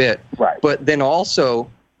a bit. Right. But then also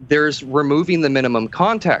there's removing the minimum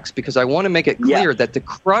contacts, because I want to make it clear that the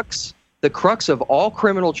crux of all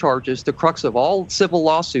criminal charges, the crux of all civil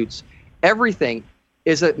lawsuits, everything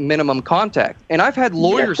is a minimum contact. And I've had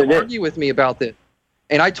lawyers argue with me about this.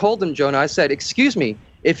 And I told them, Jonah, I said, excuse me,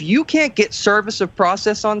 if you can't get service of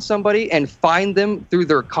process on somebody and find them through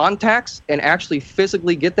their contacts and actually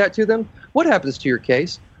physically get that to them, what happens to your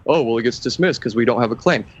case? Oh, well, it gets dismissed because we don't have a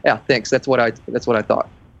claim. Yeah, thanks. That's what I thought.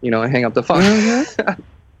 I hang up the phone.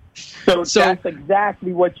 So that's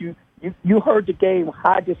exactly what you heard the game.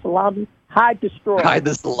 Hide the salami, hide the straw. Hide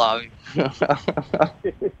the salami.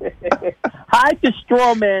 Hide the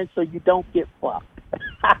straw man so you don't get fucked.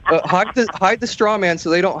 Hide the straw man so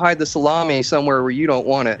they don't hide the salami somewhere where you don't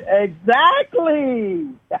want it. Exactly.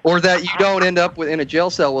 Or that you don't end up in a jail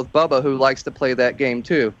cell with Bubba, who likes to play that game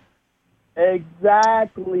too.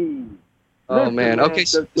 Exactly. Oh, man. Okay,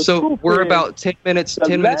 so we're about 10 minutes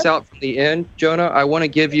out from the end. Jonah, I want to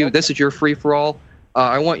give you, this is your free-for-all.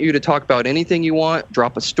 I want you to talk about anything you want,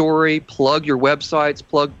 drop a story, plug your websites,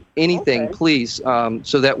 plug anything, Okay. please,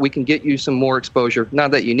 so that we can get you some more exposure.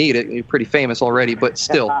 Not that you need it; you're pretty famous already, but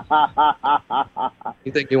still.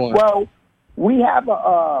 Anything you want? Well, we have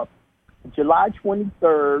a July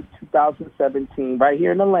 23rd, 2017, right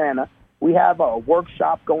here in Atlanta. We have a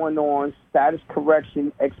workshop going on, status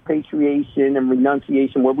correction, expatriation, and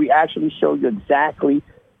renunciation, where we actually show you exactly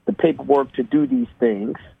the paperwork to do these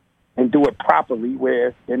things and do it properly,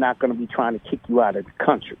 where they're not going to be trying to kick you out of the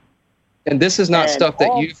country. And this is not stuff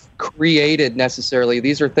that you've created necessarily.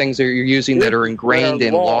 These are things that you're using that are ingrained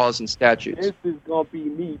in laws and statutes. This is going to be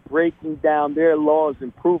me breaking down their laws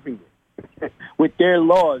and proving it. With their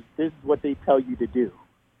laws, this is what they tell you to do,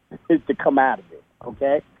 is to come out of it,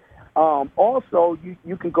 okay? Also,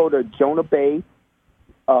 you can go to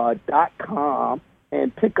jonahbay.com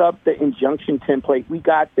and pick up the injunction template. We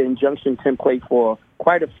got the injunction template for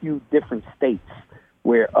quite a few different states,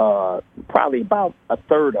 where probably about a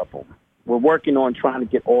third of them. We're working on trying to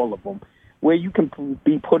get all of them, where you can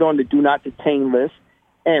be put on the do not detain list,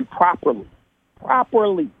 and properly.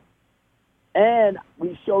 And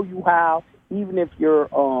we show you how, even if your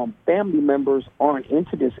family members aren't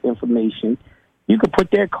into this information, you can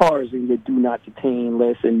put their cars in your do not detain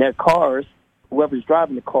list, and their cars, whoever's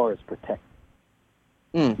driving the car, is protected.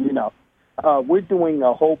 You know, we're doing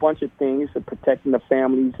a whole bunch of things to protecting the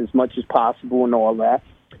families as much as possible and all that.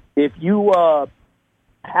 If you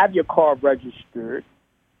have your car registered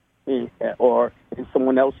or in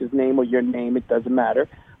someone else's name or your name, it doesn't matter.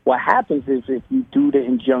 What happens is if you do the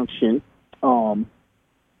injunction,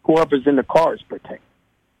 whoever's in the car is protected.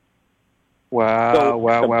 Wow, So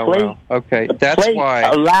wow. Okay, the that's plate why.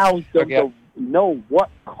 allows them Okay. to know what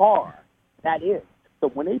car that is. So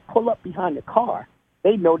when they pull up behind the car,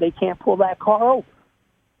 they know they can't pull that car over.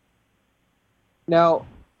 Now,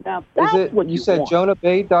 Now, is that's it, what you said want.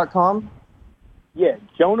 jonahbay.com? Yeah,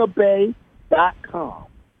 jonahbay.com.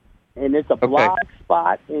 And it's a blog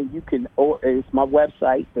spot, and you can, it's my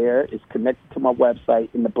website there. It's connected to my website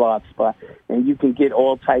in the blog spot. And you can get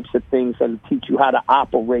all types of things that will teach you how to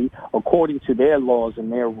operate according to their laws and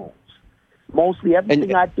their rules. Mostly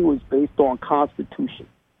everything I do is based on Constitution.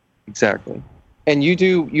 Exactly. And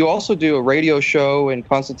you also do a radio show and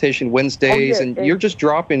Consultation Wednesdays, and you're just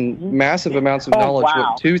dropping massive amounts of knowledge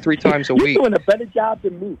 2-3 times a week. You're doing a better job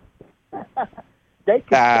than me. They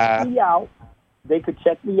could check me out. They could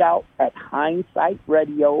check me out at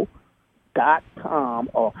hindsightradio.com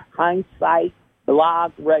or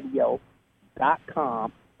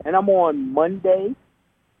hindsightblogradio.com. And I'm on Monday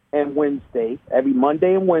and Wednesday, every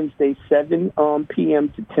Monday and Wednesday, 7 p.m.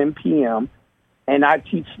 to 10 p.m., and I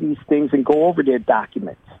teach these things and go over their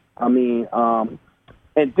documents. I mean, and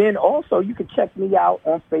then also you can check me out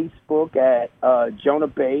on Facebook at Jonah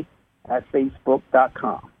Bay at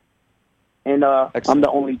Facebook.com. And I'm the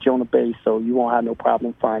only Jonah Bay, so you won't have no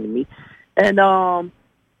problem finding me. And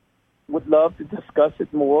would love to discuss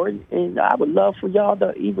it more. And I would love for y'all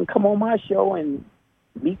to even come on my show and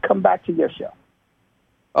me come back to your show.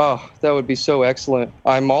 Oh, that would be so excellent.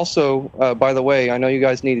 I'm also, by the way, I know you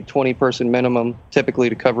guys need a 20-person minimum typically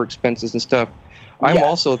to cover expenses and stuff. I'm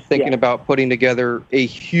also thinking about putting together a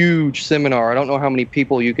huge seminar. I don't know how many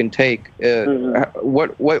people you can take.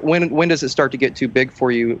 When does it start to get too big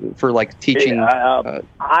for you for like teaching?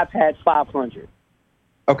 I've had 500.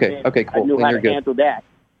 Okay, cool. I knew then how you're to good. handle that.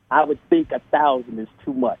 I would think 1,000 is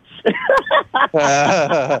too much.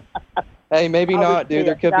 Hey, maybe not, dude.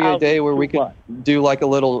 There could be a day where we could do like a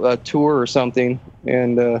little tour or something,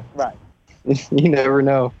 and right. You never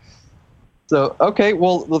know. So, okay,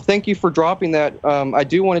 well, thank you for dropping that. I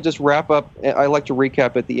do want to just wrap up. I like to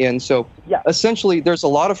recap at the end. So, essentially, there's a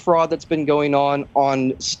lot of fraud that's been going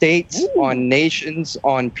on states, on nations,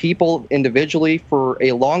 on people individually for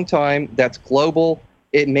a long time. That's global.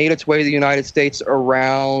 It made its way to the United States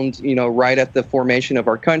around, right at the formation of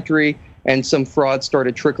our country. And some fraud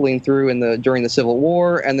started trickling through during the Civil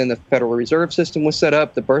War, and then the Federal Reserve System was set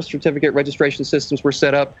up, the birth certificate registration systems were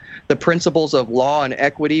set up, the principles of law and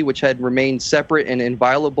equity, which had remained separate and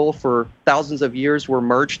inviolable for thousands of years, were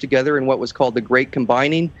merged together in what was called the Great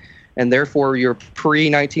Combining, and therefore your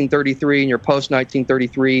pre-1933 and your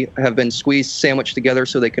post-1933 have been sandwiched together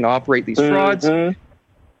so they can operate these frauds.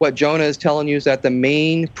 What Jonah is telling you is that the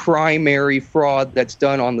main primary fraud that's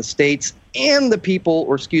done on the states and the people,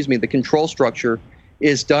 the control structure,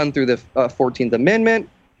 is done through the 14th Amendment.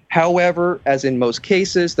 However, as in most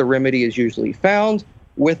cases, the remedy is usually found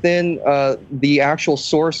within the actual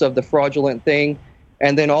source of the fraudulent thing.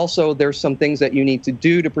 And then also there's some things that you need to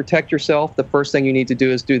do to protect yourself. The first thing you need to do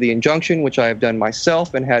is do the injunction, which I have done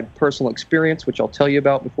myself and had personal experience, which I'll tell you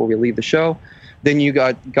about before we leave the show. Then you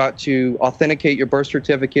got to authenticate your birth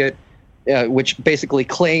certificate, which basically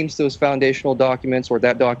claims those foundational documents or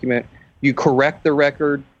that document. You correct the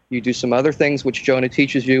record. You do some other things which Jonah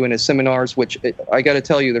teaches you in his seminars, which I got to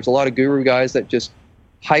tell you, there's a lot of guru guys that just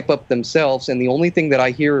hype up themselves. And the only thing that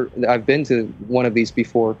I hear, I've been to one of these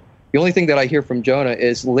before, the only thing that I hear from Jonah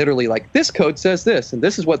is literally like, this code says this, and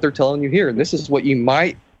this is what they're telling you here, and this is what you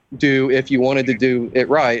might do if you wanted to do it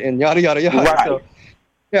right, and yada, yada, yada. Right. So,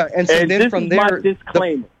 yeah, and so then from there,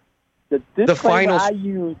 disclaimer. The disclaimer I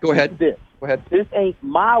use go ahead. This. Go ahead. This ain't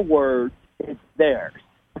my words, it's theirs.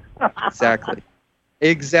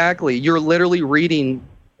 Exactly. You're literally reading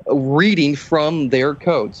from their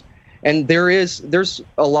codes. And there's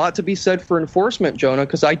a lot to be said for enforcement, Jonah,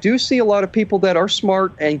 because I do see a lot of people that are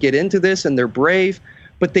smart and get into this and they're brave,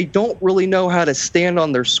 but they don't really know how to stand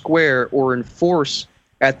on their square or enforce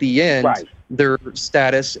at the end their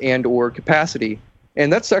status and or capacity.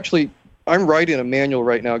 And that's actually, I'm writing a manual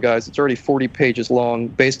right now, guys. It's already 40 pages long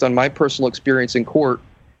based on my personal experience in court.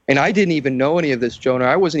 And I didn't even know any of this, Jonah.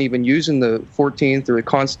 I wasn't even using the 14th or the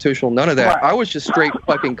constitutional, none of that. I was just straight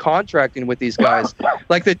fucking contracting with these guys.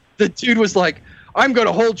 Like the dude was like, I'm going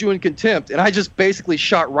to hold you in contempt. And I just basically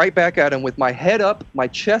shot right back at him with my head up, my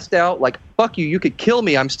chest out, like, fuck you, you could kill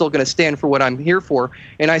me. I'm still going to stand for what I'm here for.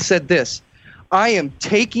 And I said this, I am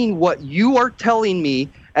taking what you are telling me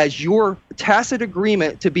as your tacit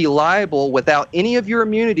agreement to be liable without any of your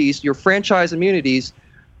immunities, your franchise immunities,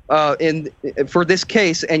 for this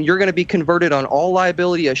case, and you're going to be converted on all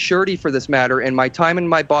liability as surety for this matter, and my time and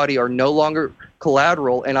my body are no longer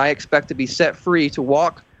collateral, and I expect to be set free to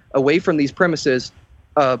walk away from these premises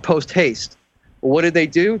post haste. What did they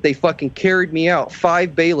do? They fucking carried me out.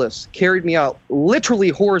 5 bailiffs carried me out, literally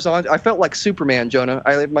horizontal. I felt like Superman, Jonah.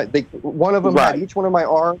 One of them had each one of my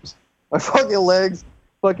arms, my fucking legs,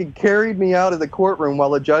 fucking carried me out of the courtroom while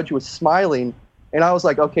the judge was smiling. And I was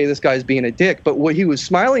like, okay, this guy's being a dick. But what he was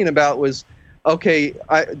smiling about was, okay,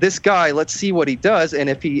 this guy, let's see what he does. And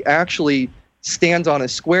if he actually stands on a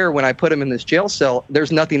square when I put him in this jail cell,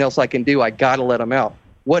 there's nothing else I can do. I got to let him out.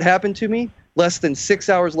 What happened to me? Less than 6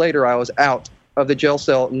 hours later, I was out of the jail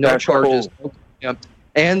cell, no charges. Cool.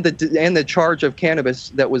 And the charge of cannabis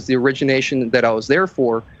that was the origination that I was there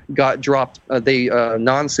for got dropped. They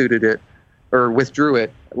non-suited it or withdrew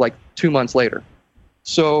it like 2 months later.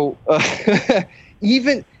 So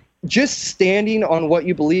even just standing on what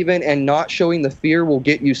you believe in and not showing the fear will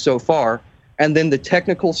get you so far. And then the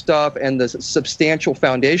technical stuff and the substantial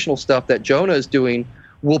foundational stuff that Jonah is doing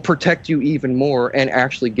will protect you even more and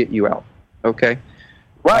actually get you out. Okay?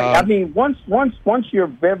 Right. I mean, once you're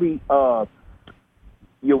very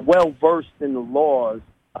you're well versed in the laws,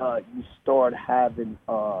 you start having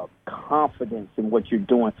confidence in what you're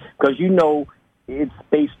doing because you know it's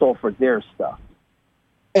based off of their stuff.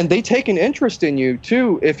 And they take an interest in you,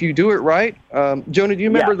 too, if you do it right. Jonah, do you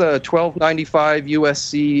remember the 1295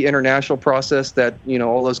 USC international process that,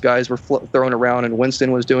 all those guys were throwing around and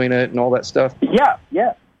Winston was doing it and all that stuff?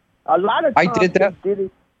 Yeah. A lot of times I did that. They did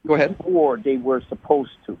it Go ahead. before they were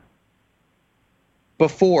supposed to.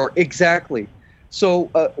 Before, exactly. So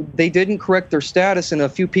they didn't correct their status, and a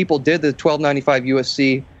few people did the 1295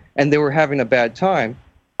 USC, and they were having a bad time.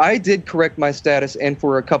 I did correct my status and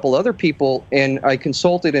for a couple other people, and I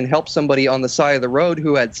consulted and helped somebody on the side of the road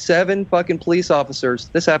who had 7 fucking police officers.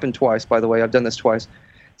 This happened twice, by the way. I've done this twice.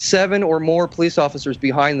 7 or more police officers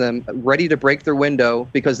behind them ready to break their window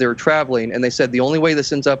because they were traveling, and they said the only way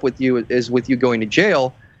this ends up with you is with you going to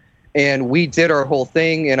jail. And we did our whole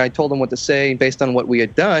thing, and I told them what to say based on what we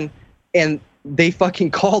had done, and they fucking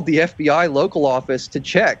called the FBI local office to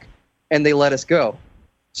check, and they let us go.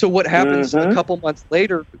 So what happens a couple months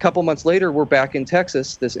later, we're back in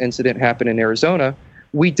Texas. This incident happened in Arizona.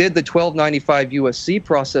 We did the 1295 USC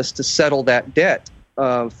process to settle that debt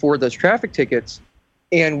for those traffic tickets.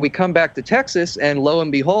 And we come back to Texas, and lo and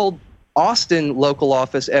behold, Austin local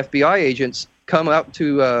office FBI agents come up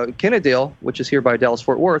to Kennedale, which is here by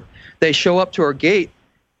Dallas-Fort Worth. They show up to our gate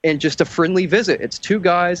and just a friendly visit. It's 2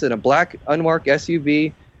 guys in a black unmarked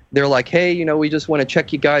SUV. They're like, hey, we just want to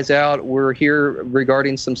check you guys out. We're here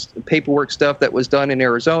regarding some paperwork stuff that was done in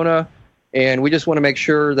Arizona, and we just want to make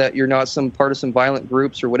sure that you're not some partisan violent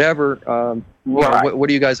groups or whatever. What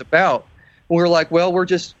are you guys about? And we're like, well, we're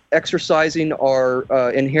just exercising our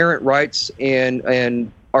inherent rights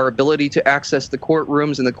and our ability to access the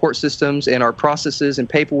courtrooms and the court systems and our processes and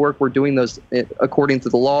paperwork. We're doing those according to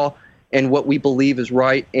the law and what we believe is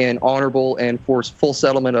right and honorable and for full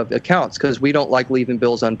settlement of accounts because we don't like leaving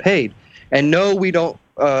bills unpaid. And no, we don't,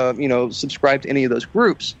 subscribe to any of those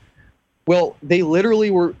groups. Well, they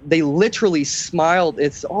literally smiled.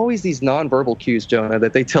 It's always these nonverbal cues, Jonah,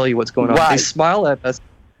 that they tell you what's going on. Right. They smile at us.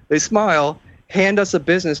 They smile, hand us a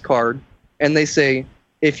business card, and they say,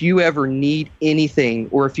 if you ever need anything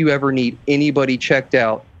or if you ever need anybody checked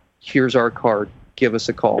out, here's our card. Give us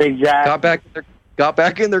a call. Exactly. Got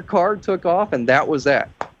back in their car, took off, and that was that.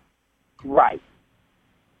 Right.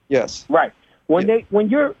 Yes. Right. When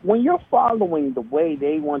you're following the way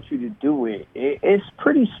they want you to do it, it's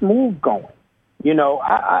pretty smooth going. You know,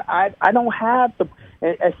 I don't have the,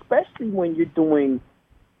 especially when you're doing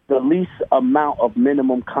the least amount of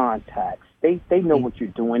minimum contacts. They know what you're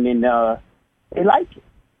doing, and they like it.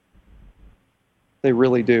 They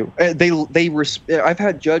really do. I've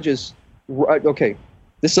had judges. Okay,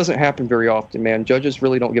 this doesn't happen very often, man. Judges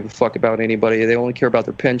really don't give a fuck about anybody. They only care about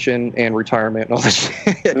their pension and retirement and all that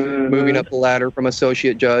shit. Mm-hmm. Moving up the ladder from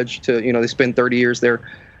associate judge to, they spend 30 years there,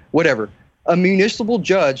 whatever. A municipal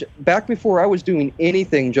judge, back before I was doing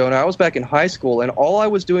anything, Jonah, I was back in high school, and all I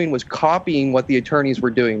was doing was copying what the attorneys were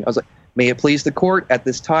doing. I was like, may it please the court, at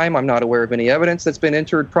this time, I'm not aware of any evidence that's been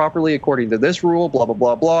entered properly according to this rule, blah, blah,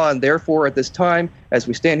 blah, blah. And therefore, at this time, as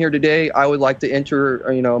we stand here today, I would like to enter,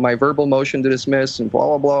 my verbal motion to dismiss and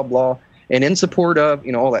blah, blah, blah, blah, and in support of,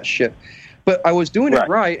 all that shit. But I was doing it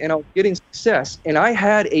right, and I was getting success. And I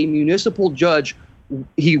had a municipal judge.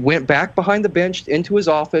 He went back behind the bench into his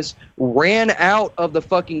office, ran out of the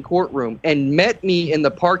fucking courtroom, and met me in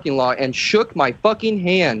the parking lot and shook my fucking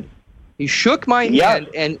hand. He shook my hand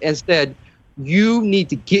and said, you need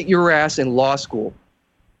to get your ass in law school.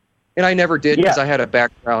 And I never did because I had a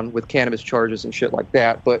background with cannabis charges and shit like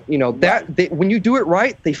that. But, when you do it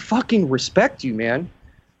right, they fucking respect you, man.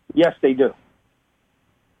 Yes, they do.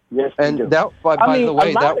 Yes, they do. That, by the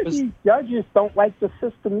way, a lot of these judges don't like the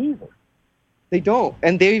system either. They don't.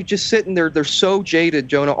 And they just sitting there. They're so jaded,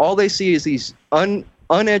 Jonah. All they see is these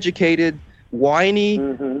uneducated, whiny,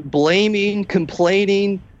 blaming,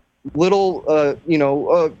 complaining, little,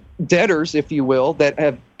 debtors, if you will, that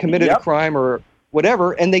have committed a crime or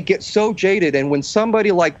whatever, and they get so jaded. And when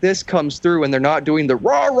somebody like this comes through and they're not doing the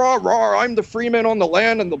rah, rah, rah, I'm the free man on the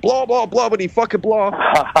land and the blah, blah, blah, but he fucking blah.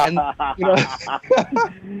 And,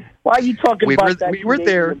 why are you talking about that? We were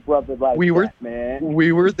there. Brother like that, man?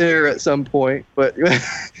 We were there at some point, but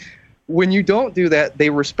when you don't do that, they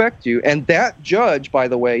respect you. And that judge, by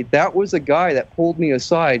the way, that was a guy that pulled me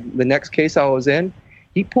aside. The next case I was in,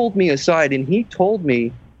 he pulled me aside and he told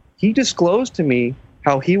me, he disclosed to me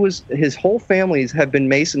how his whole families have been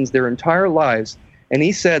Masons their entire lives. And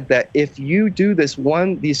he said that if you do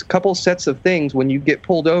these couple sets of things when you get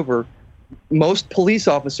pulled over, most police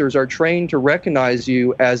officers are trained to recognize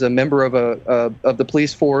you as a member of the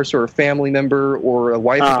police force or a family member or a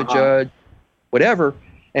wife of a judge, whatever.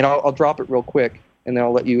 And I'll drop it real quick and then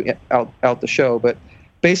I'll let you out the show. But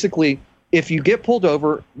basically, if you get pulled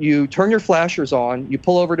over, you turn your flashers on, you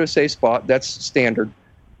pull over to a safe spot, that's standard.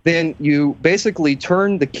 Then you basically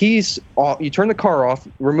turn the keys off, you turn the car off,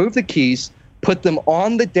 remove the keys, put them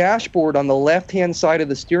on the dashboard on the left-hand side of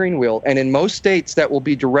the steering wheel. And in most states, that will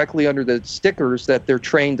be directly under the stickers that they're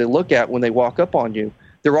trained to look at when they walk up on you.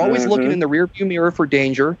 They're always looking in the rearview mirror for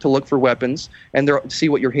danger, to look for weapons, and to see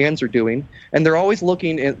what your hands are doing. And they're always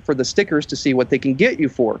looking for the stickers to see what they can get you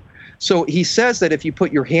for. So he says that if you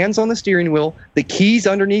put your hands on the steering wheel, the keys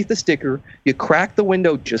underneath the sticker, you crack the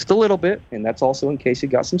window just a little bit, and that's also in case you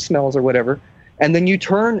got some smells or whatever, and then you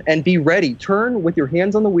turn and be ready. Turn with your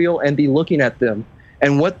hands on the wheel and be looking at them.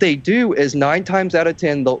 And what they do is 9 times out of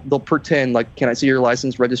 10, they'll pretend like, can I see your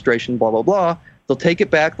license, registration, blah, blah, blah. They'll take it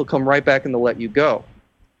back, they'll come right back, and they'll let you go.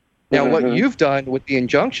 Now, what you've done with the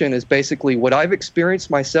injunction is basically what I've experienced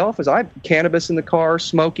myself is I've cannabis in the car,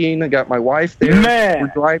 smoking, I got my wife there,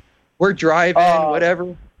 Man. We're driving,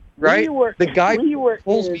 whatever, right? The guy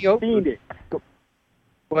pulls me over. Phoenix.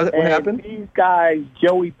 What happened? These guys,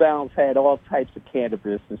 Joey Bounce had all types of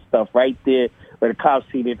cannabis and stuff right there where the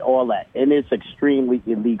cops seen it, all that. And it's extremely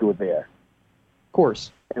illegal there. Of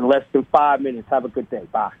course. In less than 5 minutes. Have a good day.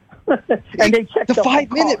 Bye. And they check the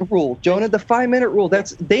 5-minute rule, Jonah, the 5-minute rule.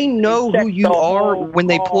 They know who you are when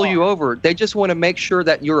they pull you over. They just want to make sure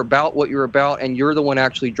that you're about what you're about and you're the one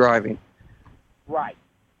actually driving. Right.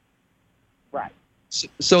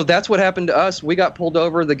 So that's what happened to us. We got pulled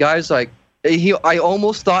over. The guy's like, I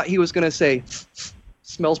almost thought he was going to say,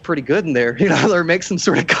 smells pretty good in there, or make some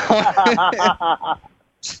sort of comment.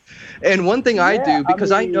 And one thing I do, because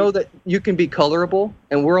I know that you can be colorable,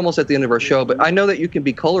 and we're almost at the end of our show, but I know that you can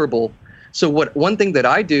be colorable. So one thing that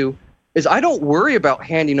I do is I don't worry about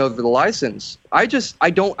handing over the license. I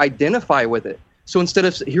don't identify with it. So instead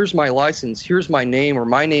of, here's my license, here's my name, or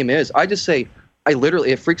my name is, I just say,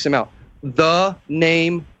 it freaks him out. The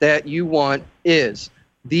name that you want is.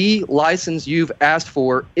 The license you've asked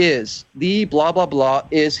for is. The blah, blah, blah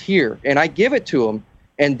is here. And I give it to him.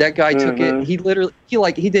 And that guy took it. He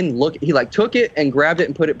didn't look. He like took it and grabbed it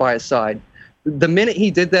and put it by his side. The minute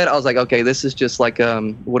he did that, I was like, okay, this is just like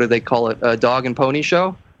what do they call it? A dog and pony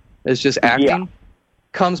show. It's just acting. Yeah.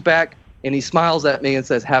 Comes back and he smiles at me and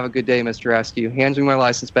says, "Have a good day, Mr. Askew." Hands me my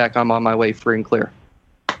license back. I'm on my way, free and clear.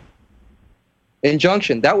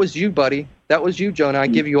 Injunction. That was you, buddy. That was you, Jonah. I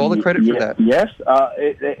give you all the credit for that. Yes.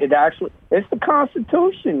 It actually, it's the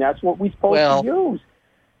Constitution. That's what we're supposed to use.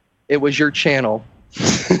 It was your channel.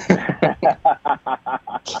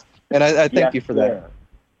 And I thank you for that.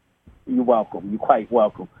 You're welcome. You're quite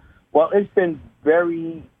welcome. Well, it's been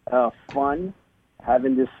very fun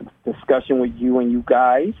having this discussion with you and you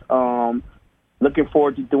guys. Looking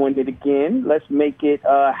forward to doing it again. Let's make it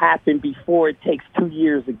happen before it takes 2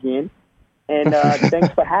 years again. And thanks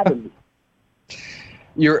for having me.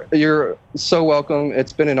 You're so welcome.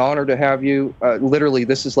 It's been an honor to have you. Literally,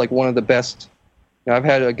 this is like one of the best. I've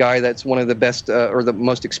had a guy that's one of the best or the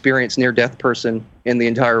most experienced near-death person in the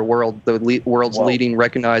entire world, the world's leading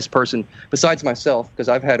recognized person, besides myself, because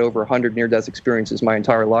I've had over 100 near-death experiences my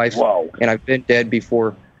entire life, and I've been dead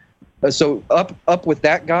before. So up with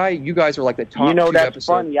that guy, you guys are like the top 2 episodes. That's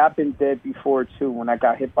funny. I've been dead before, too, when I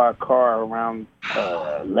got hit by a car around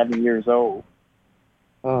 11 years old.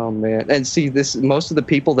 Oh, man. And see, most of the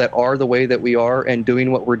people that are the way that we are and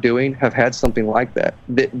doing what we're doing have had something like that.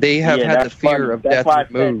 They have had the fear of death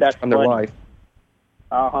removed from their life.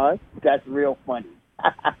 That's real funny.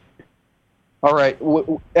 All right.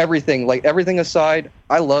 Everything aside,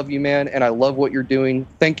 I love you, man, and I love what you're doing.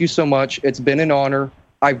 Thank you so much. It's been an honor.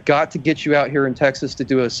 I've got to get you out here in Texas to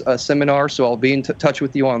do a seminar, so I'll be in touch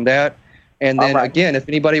with you on that. And then, again, if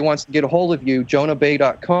anybody wants to get a hold of you,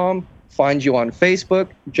 jonahbey.com. Find you on Facebook,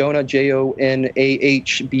 Jonah, Jonahbey.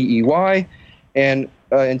 And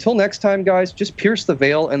until next time, guys, just pierce the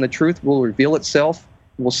veil and the truth will reveal itself.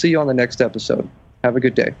 We'll see you on the next episode. Have a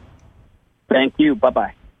good day. Thank you.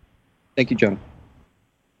 Bye-bye. Thank you, Jonah.